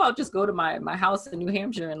they're like, oh, I'll just go to my house in New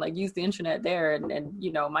Hampshire and like use the internet there. And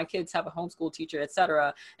my kids have a homeschool teacher, et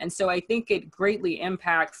cetera. And so I think it greatly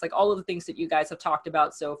impacts, like all of the things that you guys have talked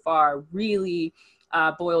about so far really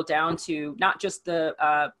boil down to not just the,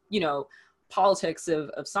 politics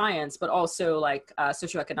of science, but also like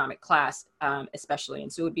socioeconomic class, especially.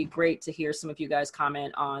 And so it would be great to hear some of you guys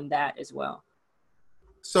comment on that as well.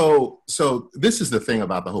 So this is the thing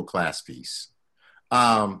about the whole class piece.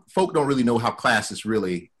 Folk don't really know how class is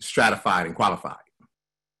really stratified and qualified.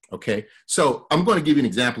 Okay, so I'm going to give you an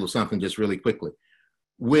example of something just really quickly.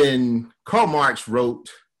 When Karl Marx wrote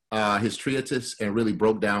his treatise and really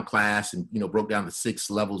broke down class and broke down the 6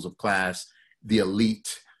 levels of class, the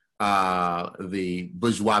elite, the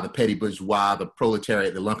bourgeois, the petty bourgeois, the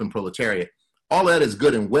proletariat, the lumpen proletariat, all that is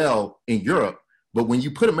good and well in Europe, but when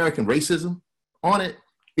you put American racism on it,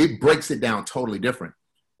 it breaks it down totally different.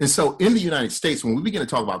 And so in the United States, when we begin to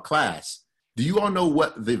talk about class, do you all know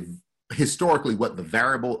what historically what the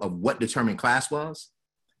variable of what determined class was?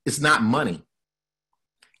 It's not money,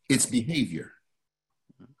 it's behavior.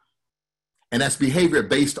 And that's behavior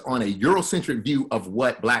based on a Eurocentric view of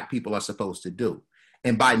what Black people are supposed to do.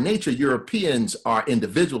 And by nature, Europeans are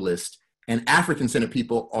individualist and African-centered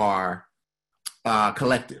people are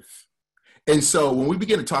collective. And so when we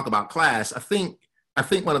begin to talk about class, I think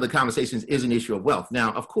one of the conversations is an issue of wealth.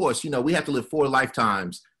 Now, of course, we have to live 4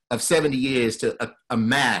 lifetimes of 70 years to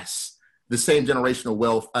amass the same generational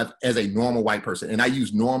wealth as a normal white person. And I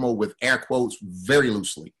use normal with air quotes very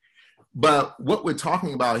loosely. But what we're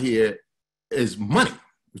talking about here is money.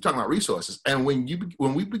 We're talking about resources. And when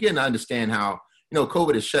we begin to understand how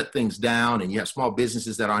COVID has shut things down and you have small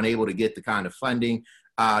businesses that aren't able to get the kind of funding.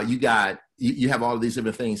 You have all of these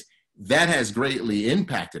different things that has greatly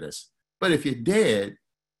impacted us. But if you're dead,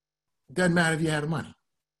 it doesn't matter if you have the money.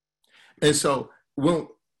 And so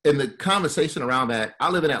in the conversation around that, I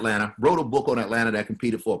live in Atlanta, wrote a book on Atlanta that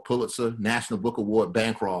competed for a Pulitzer, National Book Award,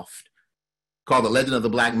 Bancroft, called The Legend of the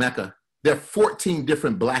Black Mecca. There are 14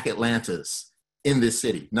 different Black Atlantas in this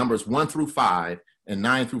city. Numbers 1 through 5 and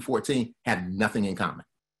 9 through 14 have nothing in common.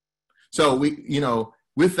 So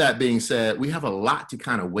with that being said, we have a lot to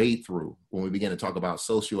kind of wade through when we begin to talk about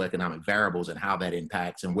socioeconomic variables and how that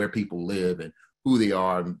impacts and where people live and who they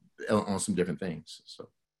are on some different things. So.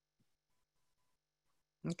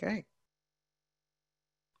 Okay.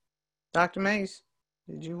 Dr. Mays,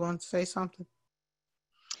 did you want to say something?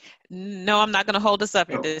 No, I'm not going to hold us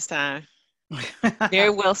up at this time. Very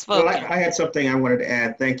well spoken. Well, I had something I wanted to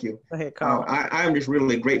add. Thank you. Go ahead, Carl. I'm just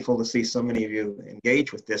really grateful to see so many of you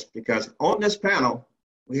engage with this, because on this panel,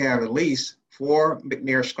 we have at least 4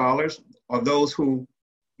 McNair scholars, or those who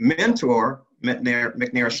mentor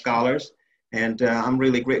McNair scholars. And I'm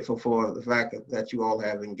really grateful for the fact that you all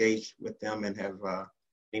have engaged with them and have,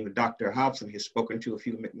 even Dr. Hobson has spoken to a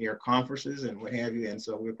few McNair conferences and what have you. And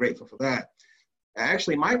so we're grateful for that.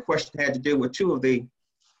 Actually, my question had to do with 2 of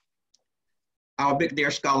our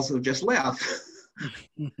McNair scholars who just left.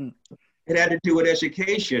 It had to do with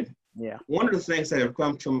education. Yeah. One of the things that have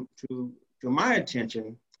come to my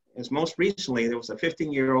attention is most recently there was a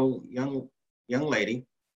 15-year-old young lady.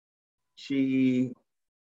 She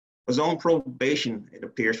was on probation, it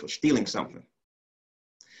appears, for stealing something.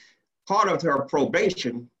 Part of her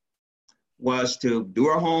probation was to do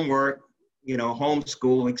her homework,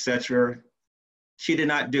 homeschool, etc. She did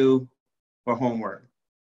not do her homework.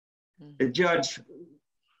 The judge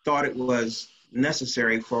thought it was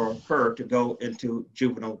necessary for her to go into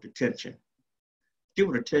juvenile detention.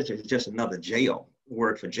 Juvenile detention is just another jail,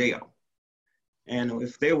 word for jail. And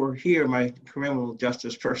if they were here, my criminal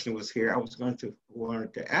justice person was here, I was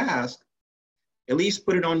wanted to ask, at least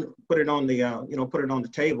put it on the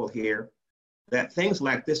table here, that things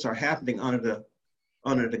like this are happening under the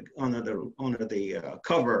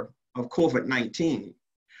cover of COVID-19.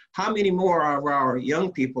 How many more of our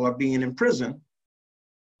young people are being in prison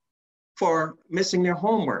for missing their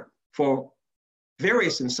homework for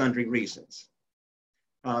various and sundry reasons?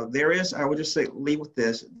 I would just say, leave with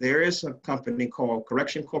this, there is a company called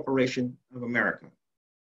Correction Corporation of America.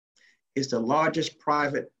 It's the largest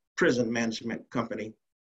private prison management company,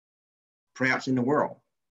 perhaps in the world.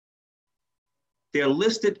 They're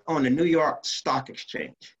listed on the New York Stock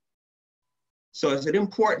Exchange. So is it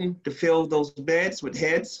important to fill those beds with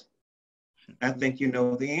heads? I think you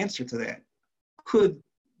know the answer to that. Could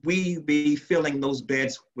we be filling those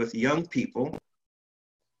beds with young people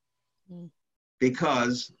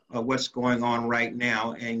because of what's going on right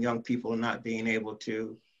now, and young people are not being able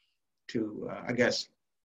to I guess,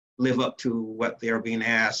 live up to what they're being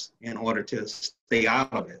asked in order to stay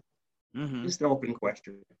out of it? Mm-hmm. It's an open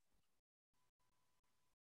question.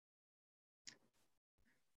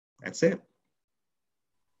 That's it.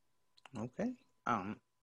 Okay.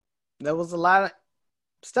 There was a lot of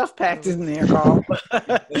stuff packed in there, Carl.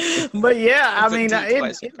 But yeah, I mean,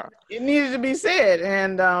 it needed to be said,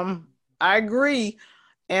 and I agree.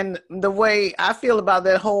 And the way I feel about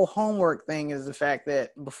that whole homework thing is the fact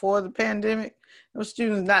that before the pandemic, those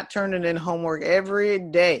students not turning in homework every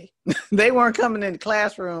day. They weren't coming in the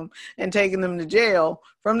classroom and taking them to jail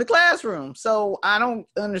from the classroom. So I don't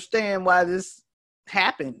understand why this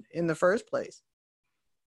happened in the first place.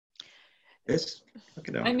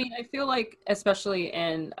 I mean, I feel like, especially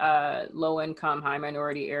in low-income,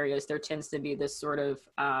 high-minority areas, there tends to be this sort of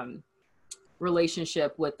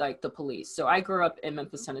relationship with like the police. So I grew up in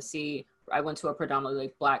Memphis, Tennessee. I went to a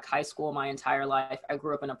predominantly Black high school my entire life. I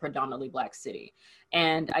grew up in a predominantly Black city.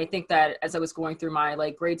 And I think that as I was going through my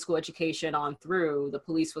like grade school education on through, the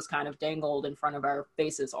police was kind of dangled in front of our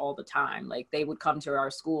faces all the time. Like they would come to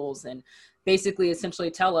our schools and basically essentially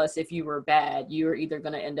tell us if you were bad, you were either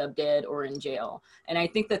going to end up dead or in jail. And I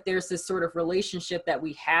think that there's this sort of relationship that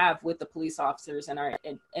we have with the police officers and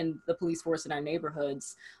the police force in our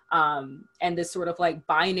neighborhoods. And this sort of like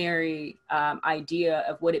binary idea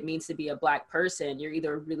of what it means to be a Black person. You're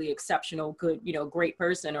either a really exceptional, good, great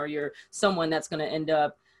person, or you're someone that's going to end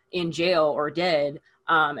up in jail or dead.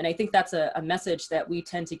 And I think that's a message that we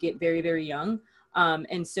tend to get very, very young.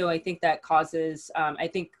 And so I think that causes,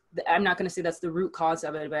 I'm not going to say that's the root cause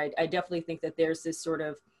of it, but I definitely think that there's this sort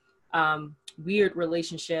of weird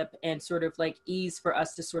relationship and sort of like ease for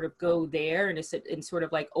us to sort of go there and sort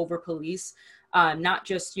of like over police, not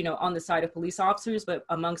just, on the side of police officers, but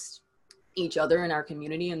amongst each other in our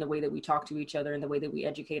community, and the way that we talk to each other and the way that we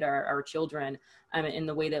educate our children, and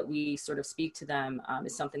the way that we sort of speak to them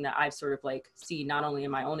is something that I've sort of like see not only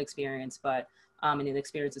in my own experience, but and in the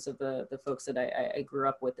experiences of the folks that I grew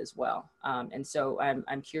up with as well. And so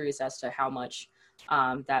I'm curious as to how much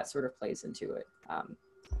that sort of plays into it. Yeah.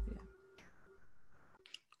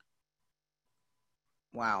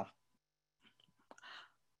 Wow.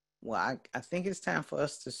 Well, I think it's time for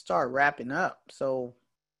us to start wrapping up. So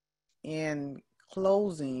in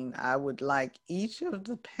closing, I would like each of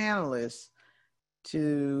the panelists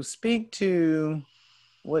to speak to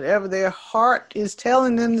whatever their heart is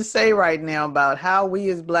telling them to say right now about how we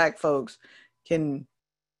as Black folks can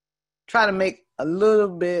try to make a little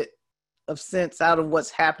bit of sense out of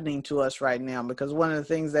what's happening to us right now. Because one of the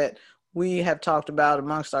things that we have talked about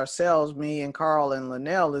amongst ourselves, me and Carl and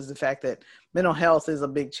Linnell, is the fact that mental health is a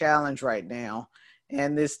big challenge right now.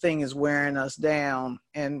 And this thing is wearing us down.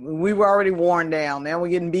 And we were already worn down. Now we're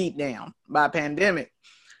getting beat down by a pandemic.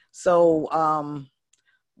 So,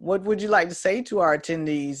 what would you like to say to our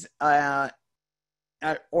attendees,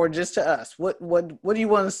 or just to us? What do you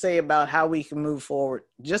want to say about how we can move forward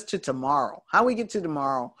just to tomorrow? How we get to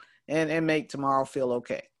tomorrow and make tomorrow feel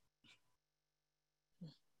okay?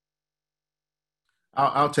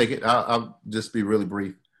 I'll take it. I'll just be really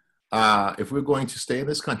brief. If we're going to stay in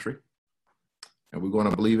this country and we're going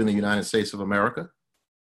to believe in the United States of America,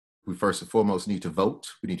 we first and foremost need to vote.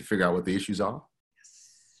 We need to figure out what the issues are.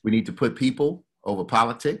 We need to put people over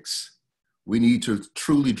politics. We need to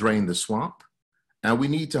truly drain the swamp, and we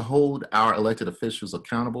need to hold our elected officials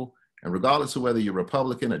accountable. And regardless of whether you're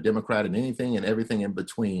Republican or Democrat and anything and everything in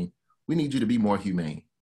between, we need you to be more humane.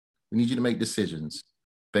 We need you to make decisions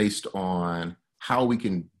based on how we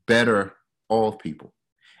can better all people.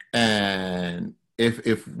 And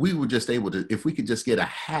if we were just able to, if we could just get a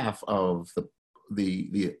half of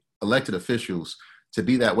the elected officials to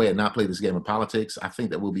be that way and not play this game of politics, I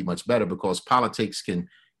think that will be much better, because politics can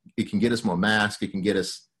get us more masks. It can get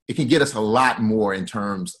us a lot more in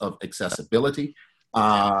terms of accessibility,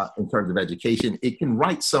 in terms of education. It can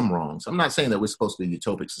right some wrongs. I'm not saying that we're supposed to be a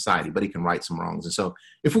utopic society, but it can right some wrongs. And so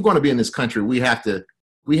if we're going to be in this country, we have to,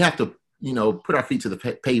 put our feet to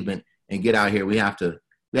the pavement and get out here. We have to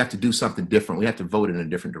do something different. We have to vote in a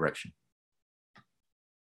different direction.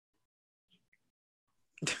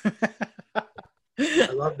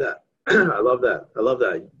 I love that. I love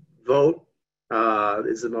that. Vote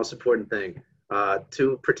is the most important thing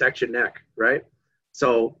to protect your neck, right?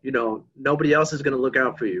 So, nobody else is going to look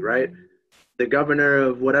out for you, right? The governor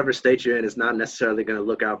of whatever state you're in is not necessarily going to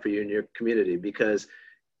look out for you in your community, because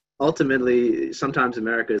ultimately, sometimes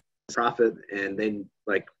America is a profit, and they,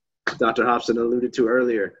 like Dr. Hobson alluded to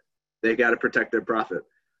earlier, they got to protect their profit.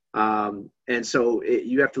 And so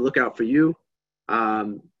you have to look out for you.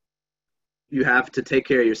 You have to take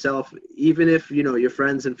care of yourself, even if, your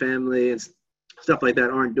friends and family and stuff like that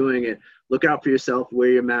aren't doing it. Look out for yourself, wear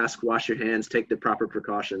your mask, wash your hands, take the proper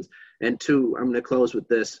precautions. And two, I'm going to close with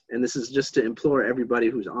this, and this is just to implore everybody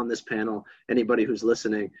who's on this panel, anybody who's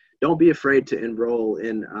listening, don't be afraid to enroll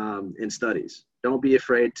in studies. Don't be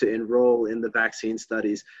afraid to enroll in the vaccine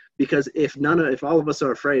studies, because if all of us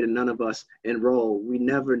are afraid and none of us enroll, we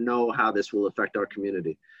never know how this will affect our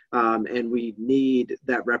community. And we need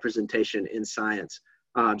that representation in science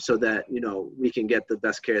so that, we can get the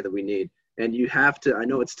best care that we need. And you have to, I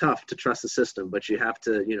know it's tough to trust the system, but you have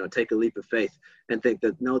to, take a leap of faith and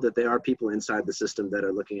know that there are people inside the system that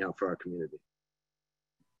are looking out for our community.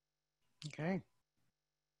 Okay.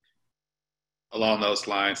 Along those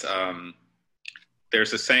lines,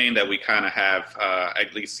 there's a saying that we kind of have,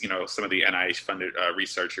 at least, some of the NIH-funded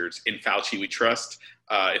researchers, in Fauci we trust.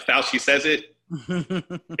 If Fauci says it,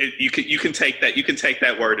 you can take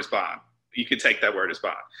that word as bond. You can take that word as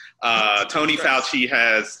bond. Tony Fauci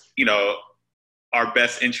has, our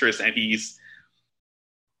best interest, and he's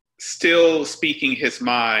still speaking his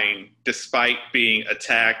mind despite being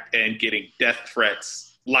attacked and getting death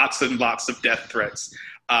threats, lots and lots of death threats.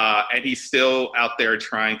 And he's still out there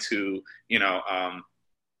trying to do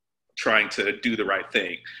the right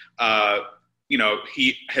thing.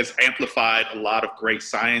 He has amplified a lot of great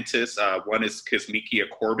scientists. One is Kizzmekia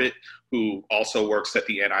Corbett, who also works at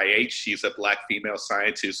the NIH. She's a Black female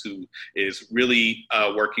scientist who is really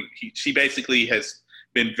working. She basically has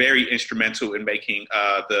been very instrumental in making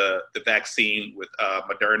the vaccine with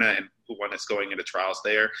Moderna, and the one that's going into trials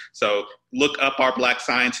there. So look up our Black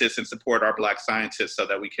scientists and support our Black scientists so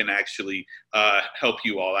that we can actually help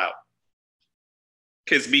you all out.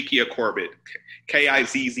 Kizzmekia Corbett,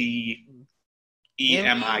 Kizzeemikia.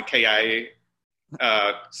 Corbett.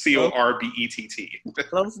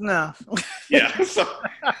 Close enough. Yeah. So,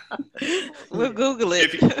 we'll Google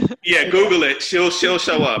it. Google it. She'll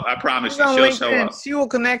show up. I promise you. She'll show up. She will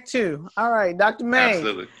connect too. All right, Dr. May.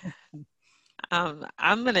 Absolutely.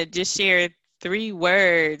 I'm going to just share 3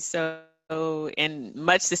 words. So in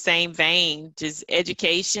much the same vein, just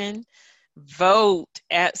education, vote,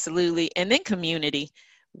 absolutely, and then community.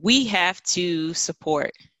 We have to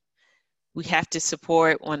support. We have to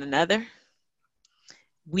support one another.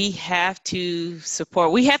 We have to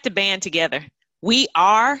band together. We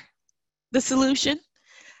are the solution.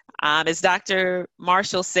 As Dr.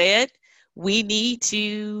 Marshall said, we need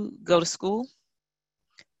to go to school.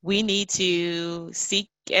 We need to seek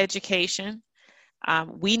education.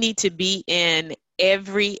 We need to be in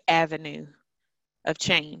every avenue of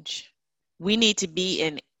change. We need to be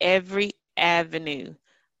in every avenue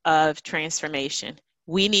of transformation.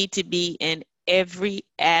 We need to be in every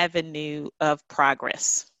avenue of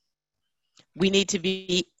progress. We need to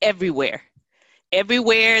be everywhere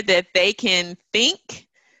that they can think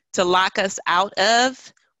to lock us out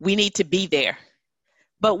of. We need to be there.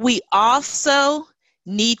 But we also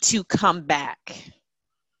need to come back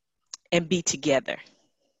and be together.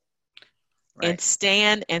 Right. And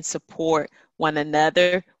stand and support one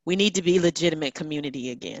another. We need to be legitimate community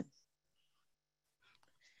again.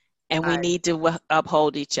 And we need to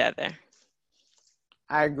uphold each other.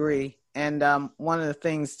 I agree. And one of the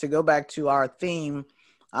things, to go back to our theme,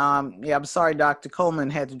 I'm sorry Dr. Coleman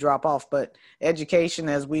had to drop off, but education,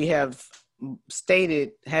 as we have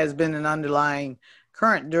stated, has been an underlying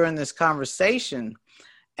current during this conversation.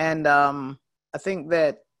 And I think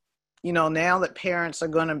that, now that parents are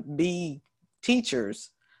going to be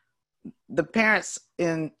teachers, the parents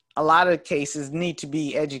in a lot of cases need to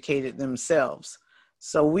be educated themselves.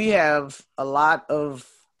 So we have a lot of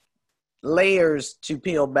layers to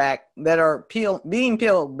peel back that are being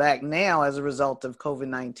peeled back now as a result of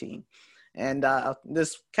COVID-19. And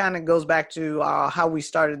this kind of goes back to how we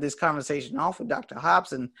started this conversation off with Dr.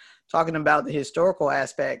 Hobson, talking about the historical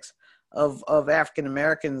aspects of African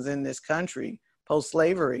Americans in this country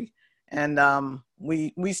post-slavery. And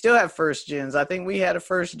we still have first gens. I think we had a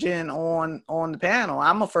first gen on the panel.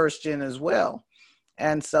 I'm a first gen as well.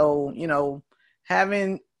 And so, you know,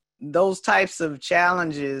 having those types of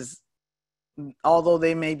challenges, although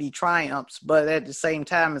they may be triumphs, but at the same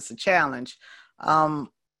time, it's a challenge.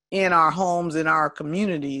 In our homes, in our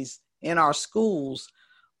communities, in our schools,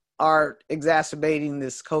 are exacerbating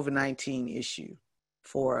this COVID-19 issue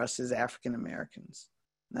for us as African Americans.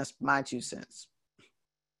 That's my 2 cents.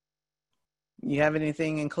 You have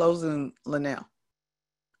anything in closing, Linnell?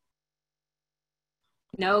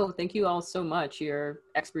 No, thank you all so much. Your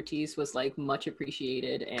expertise was like much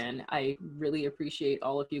appreciated, and I really appreciate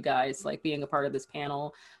all of you guys like being a part of this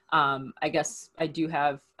panel. I guess I do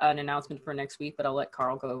have an announcement for next week, but I'll let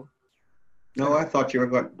Carl go. No, I thought you were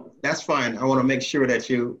going. That's fine. I want to make sure that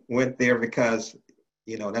you went there because,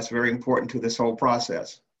 you know, that's very important to this whole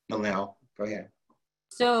process. Now, go ahead.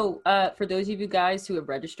 So for those of you guys who have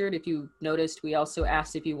registered, if you noticed, we also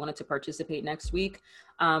asked if you wanted to participate next week.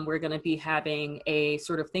 We're going to be having a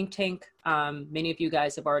sort of think tank. Many of you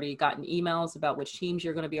guys have already gotten emails about which teams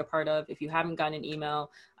you're going to be a part of. If you haven't gotten an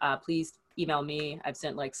email, please email me. I've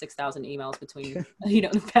sent like 6,000 emails between, you know,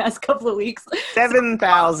 the past couple of weeks.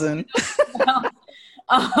 7,000.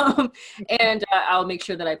 And I'll make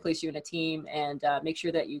sure that I place you in a team and make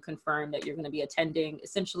sure that you confirm that you're going to be attending.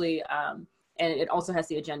 Essentially, and it also has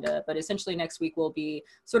the agenda, but essentially next week we'll be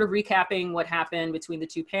sort of recapping what happened between the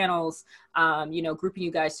 2 panels, you know, grouping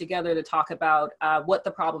you guys together to talk about what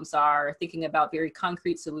the problems are, thinking about very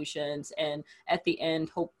concrete solutions. And at the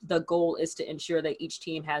end, the goal is to ensure that each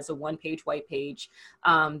team has a 1-page white page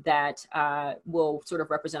that will sort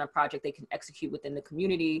of represent a project they can execute within the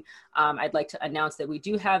community. I'd like to announce that we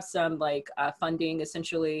do have some like funding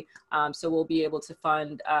essentially. So we'll be able to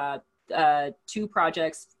fund 2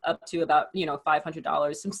 projects up to about, you know,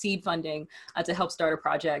 $500, some seed funding to help start a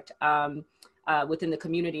project within the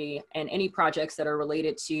community, and any projects that are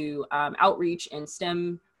related to outreach and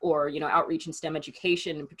STEM, or, you know, outreach and STEM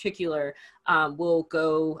education in particular, will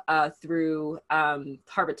go through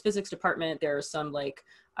Harvard's physics department. There are some like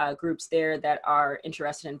groups there that are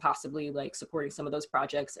interested in possibly like supporting some of those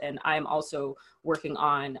projects. And I'm also working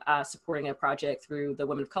on supporting a project through the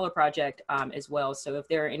Women of Color Project as well. So if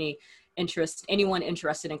there are anyone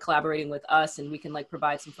interested in collaborating with us, and we can like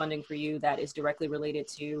provide some funding for you that is directly related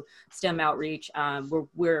to STEM outreach,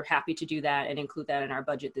 we're happy to do that and include that in our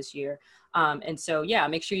budget this year. And so, yeah,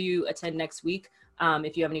 make sure you attend next week.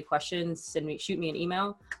 If you have any questions, shoot me an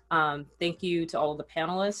email. Thank you to all of the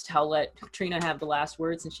panelists. I'll let Trina have the last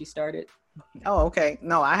word since she started. Oh, okay.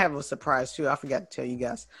 No, I have a surprise too. I forgot to tell you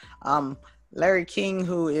guys. Larry King,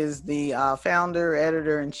 who is the founder,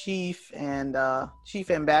 editor-in-chief, and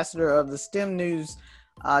chief ambassador of the STEM News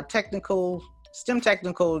STEM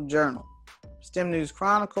Technical Journal. STEM News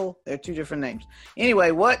Chronicle. They're 2 different names.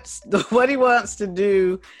 Anyway, what he wants to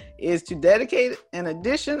do is to dedicate an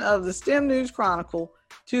edition of the STEM News Chronicle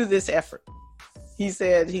to this effort. He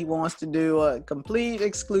said he wants to do a complete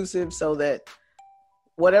exclusive so that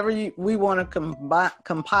whatever we want to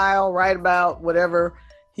compile, write about, whatever,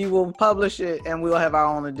 he will publish it, and we'll have our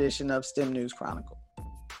own edition of STEM News Chronicle.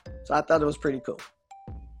 So I thought it was pretty cool.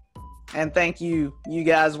 And thank you. You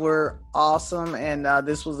guys were awesome, and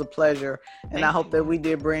this was a pleasure. And I hope that we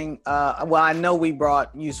did bring, I know we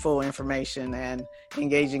brought useful information and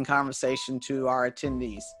engaging conversation to our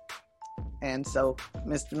attendees. And so,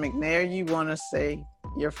 Mr. McNair, you want to say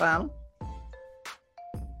your final?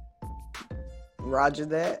 Roger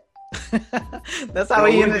that. That's how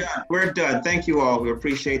we end it. We're done. Thank you all. We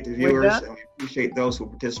appreciate the viewers, and we appreciate those who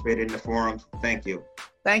participated in the forum. Thank you.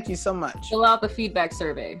 Thank you so much. Fill out the feedback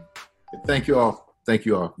survey. Thank you all. Thank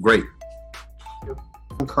you all. Great.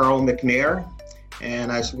 I'm Carl McNair,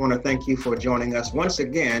 and I just want to thank you for joining us once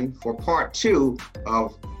again for part 2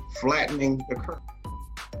 of Flattening the Curve.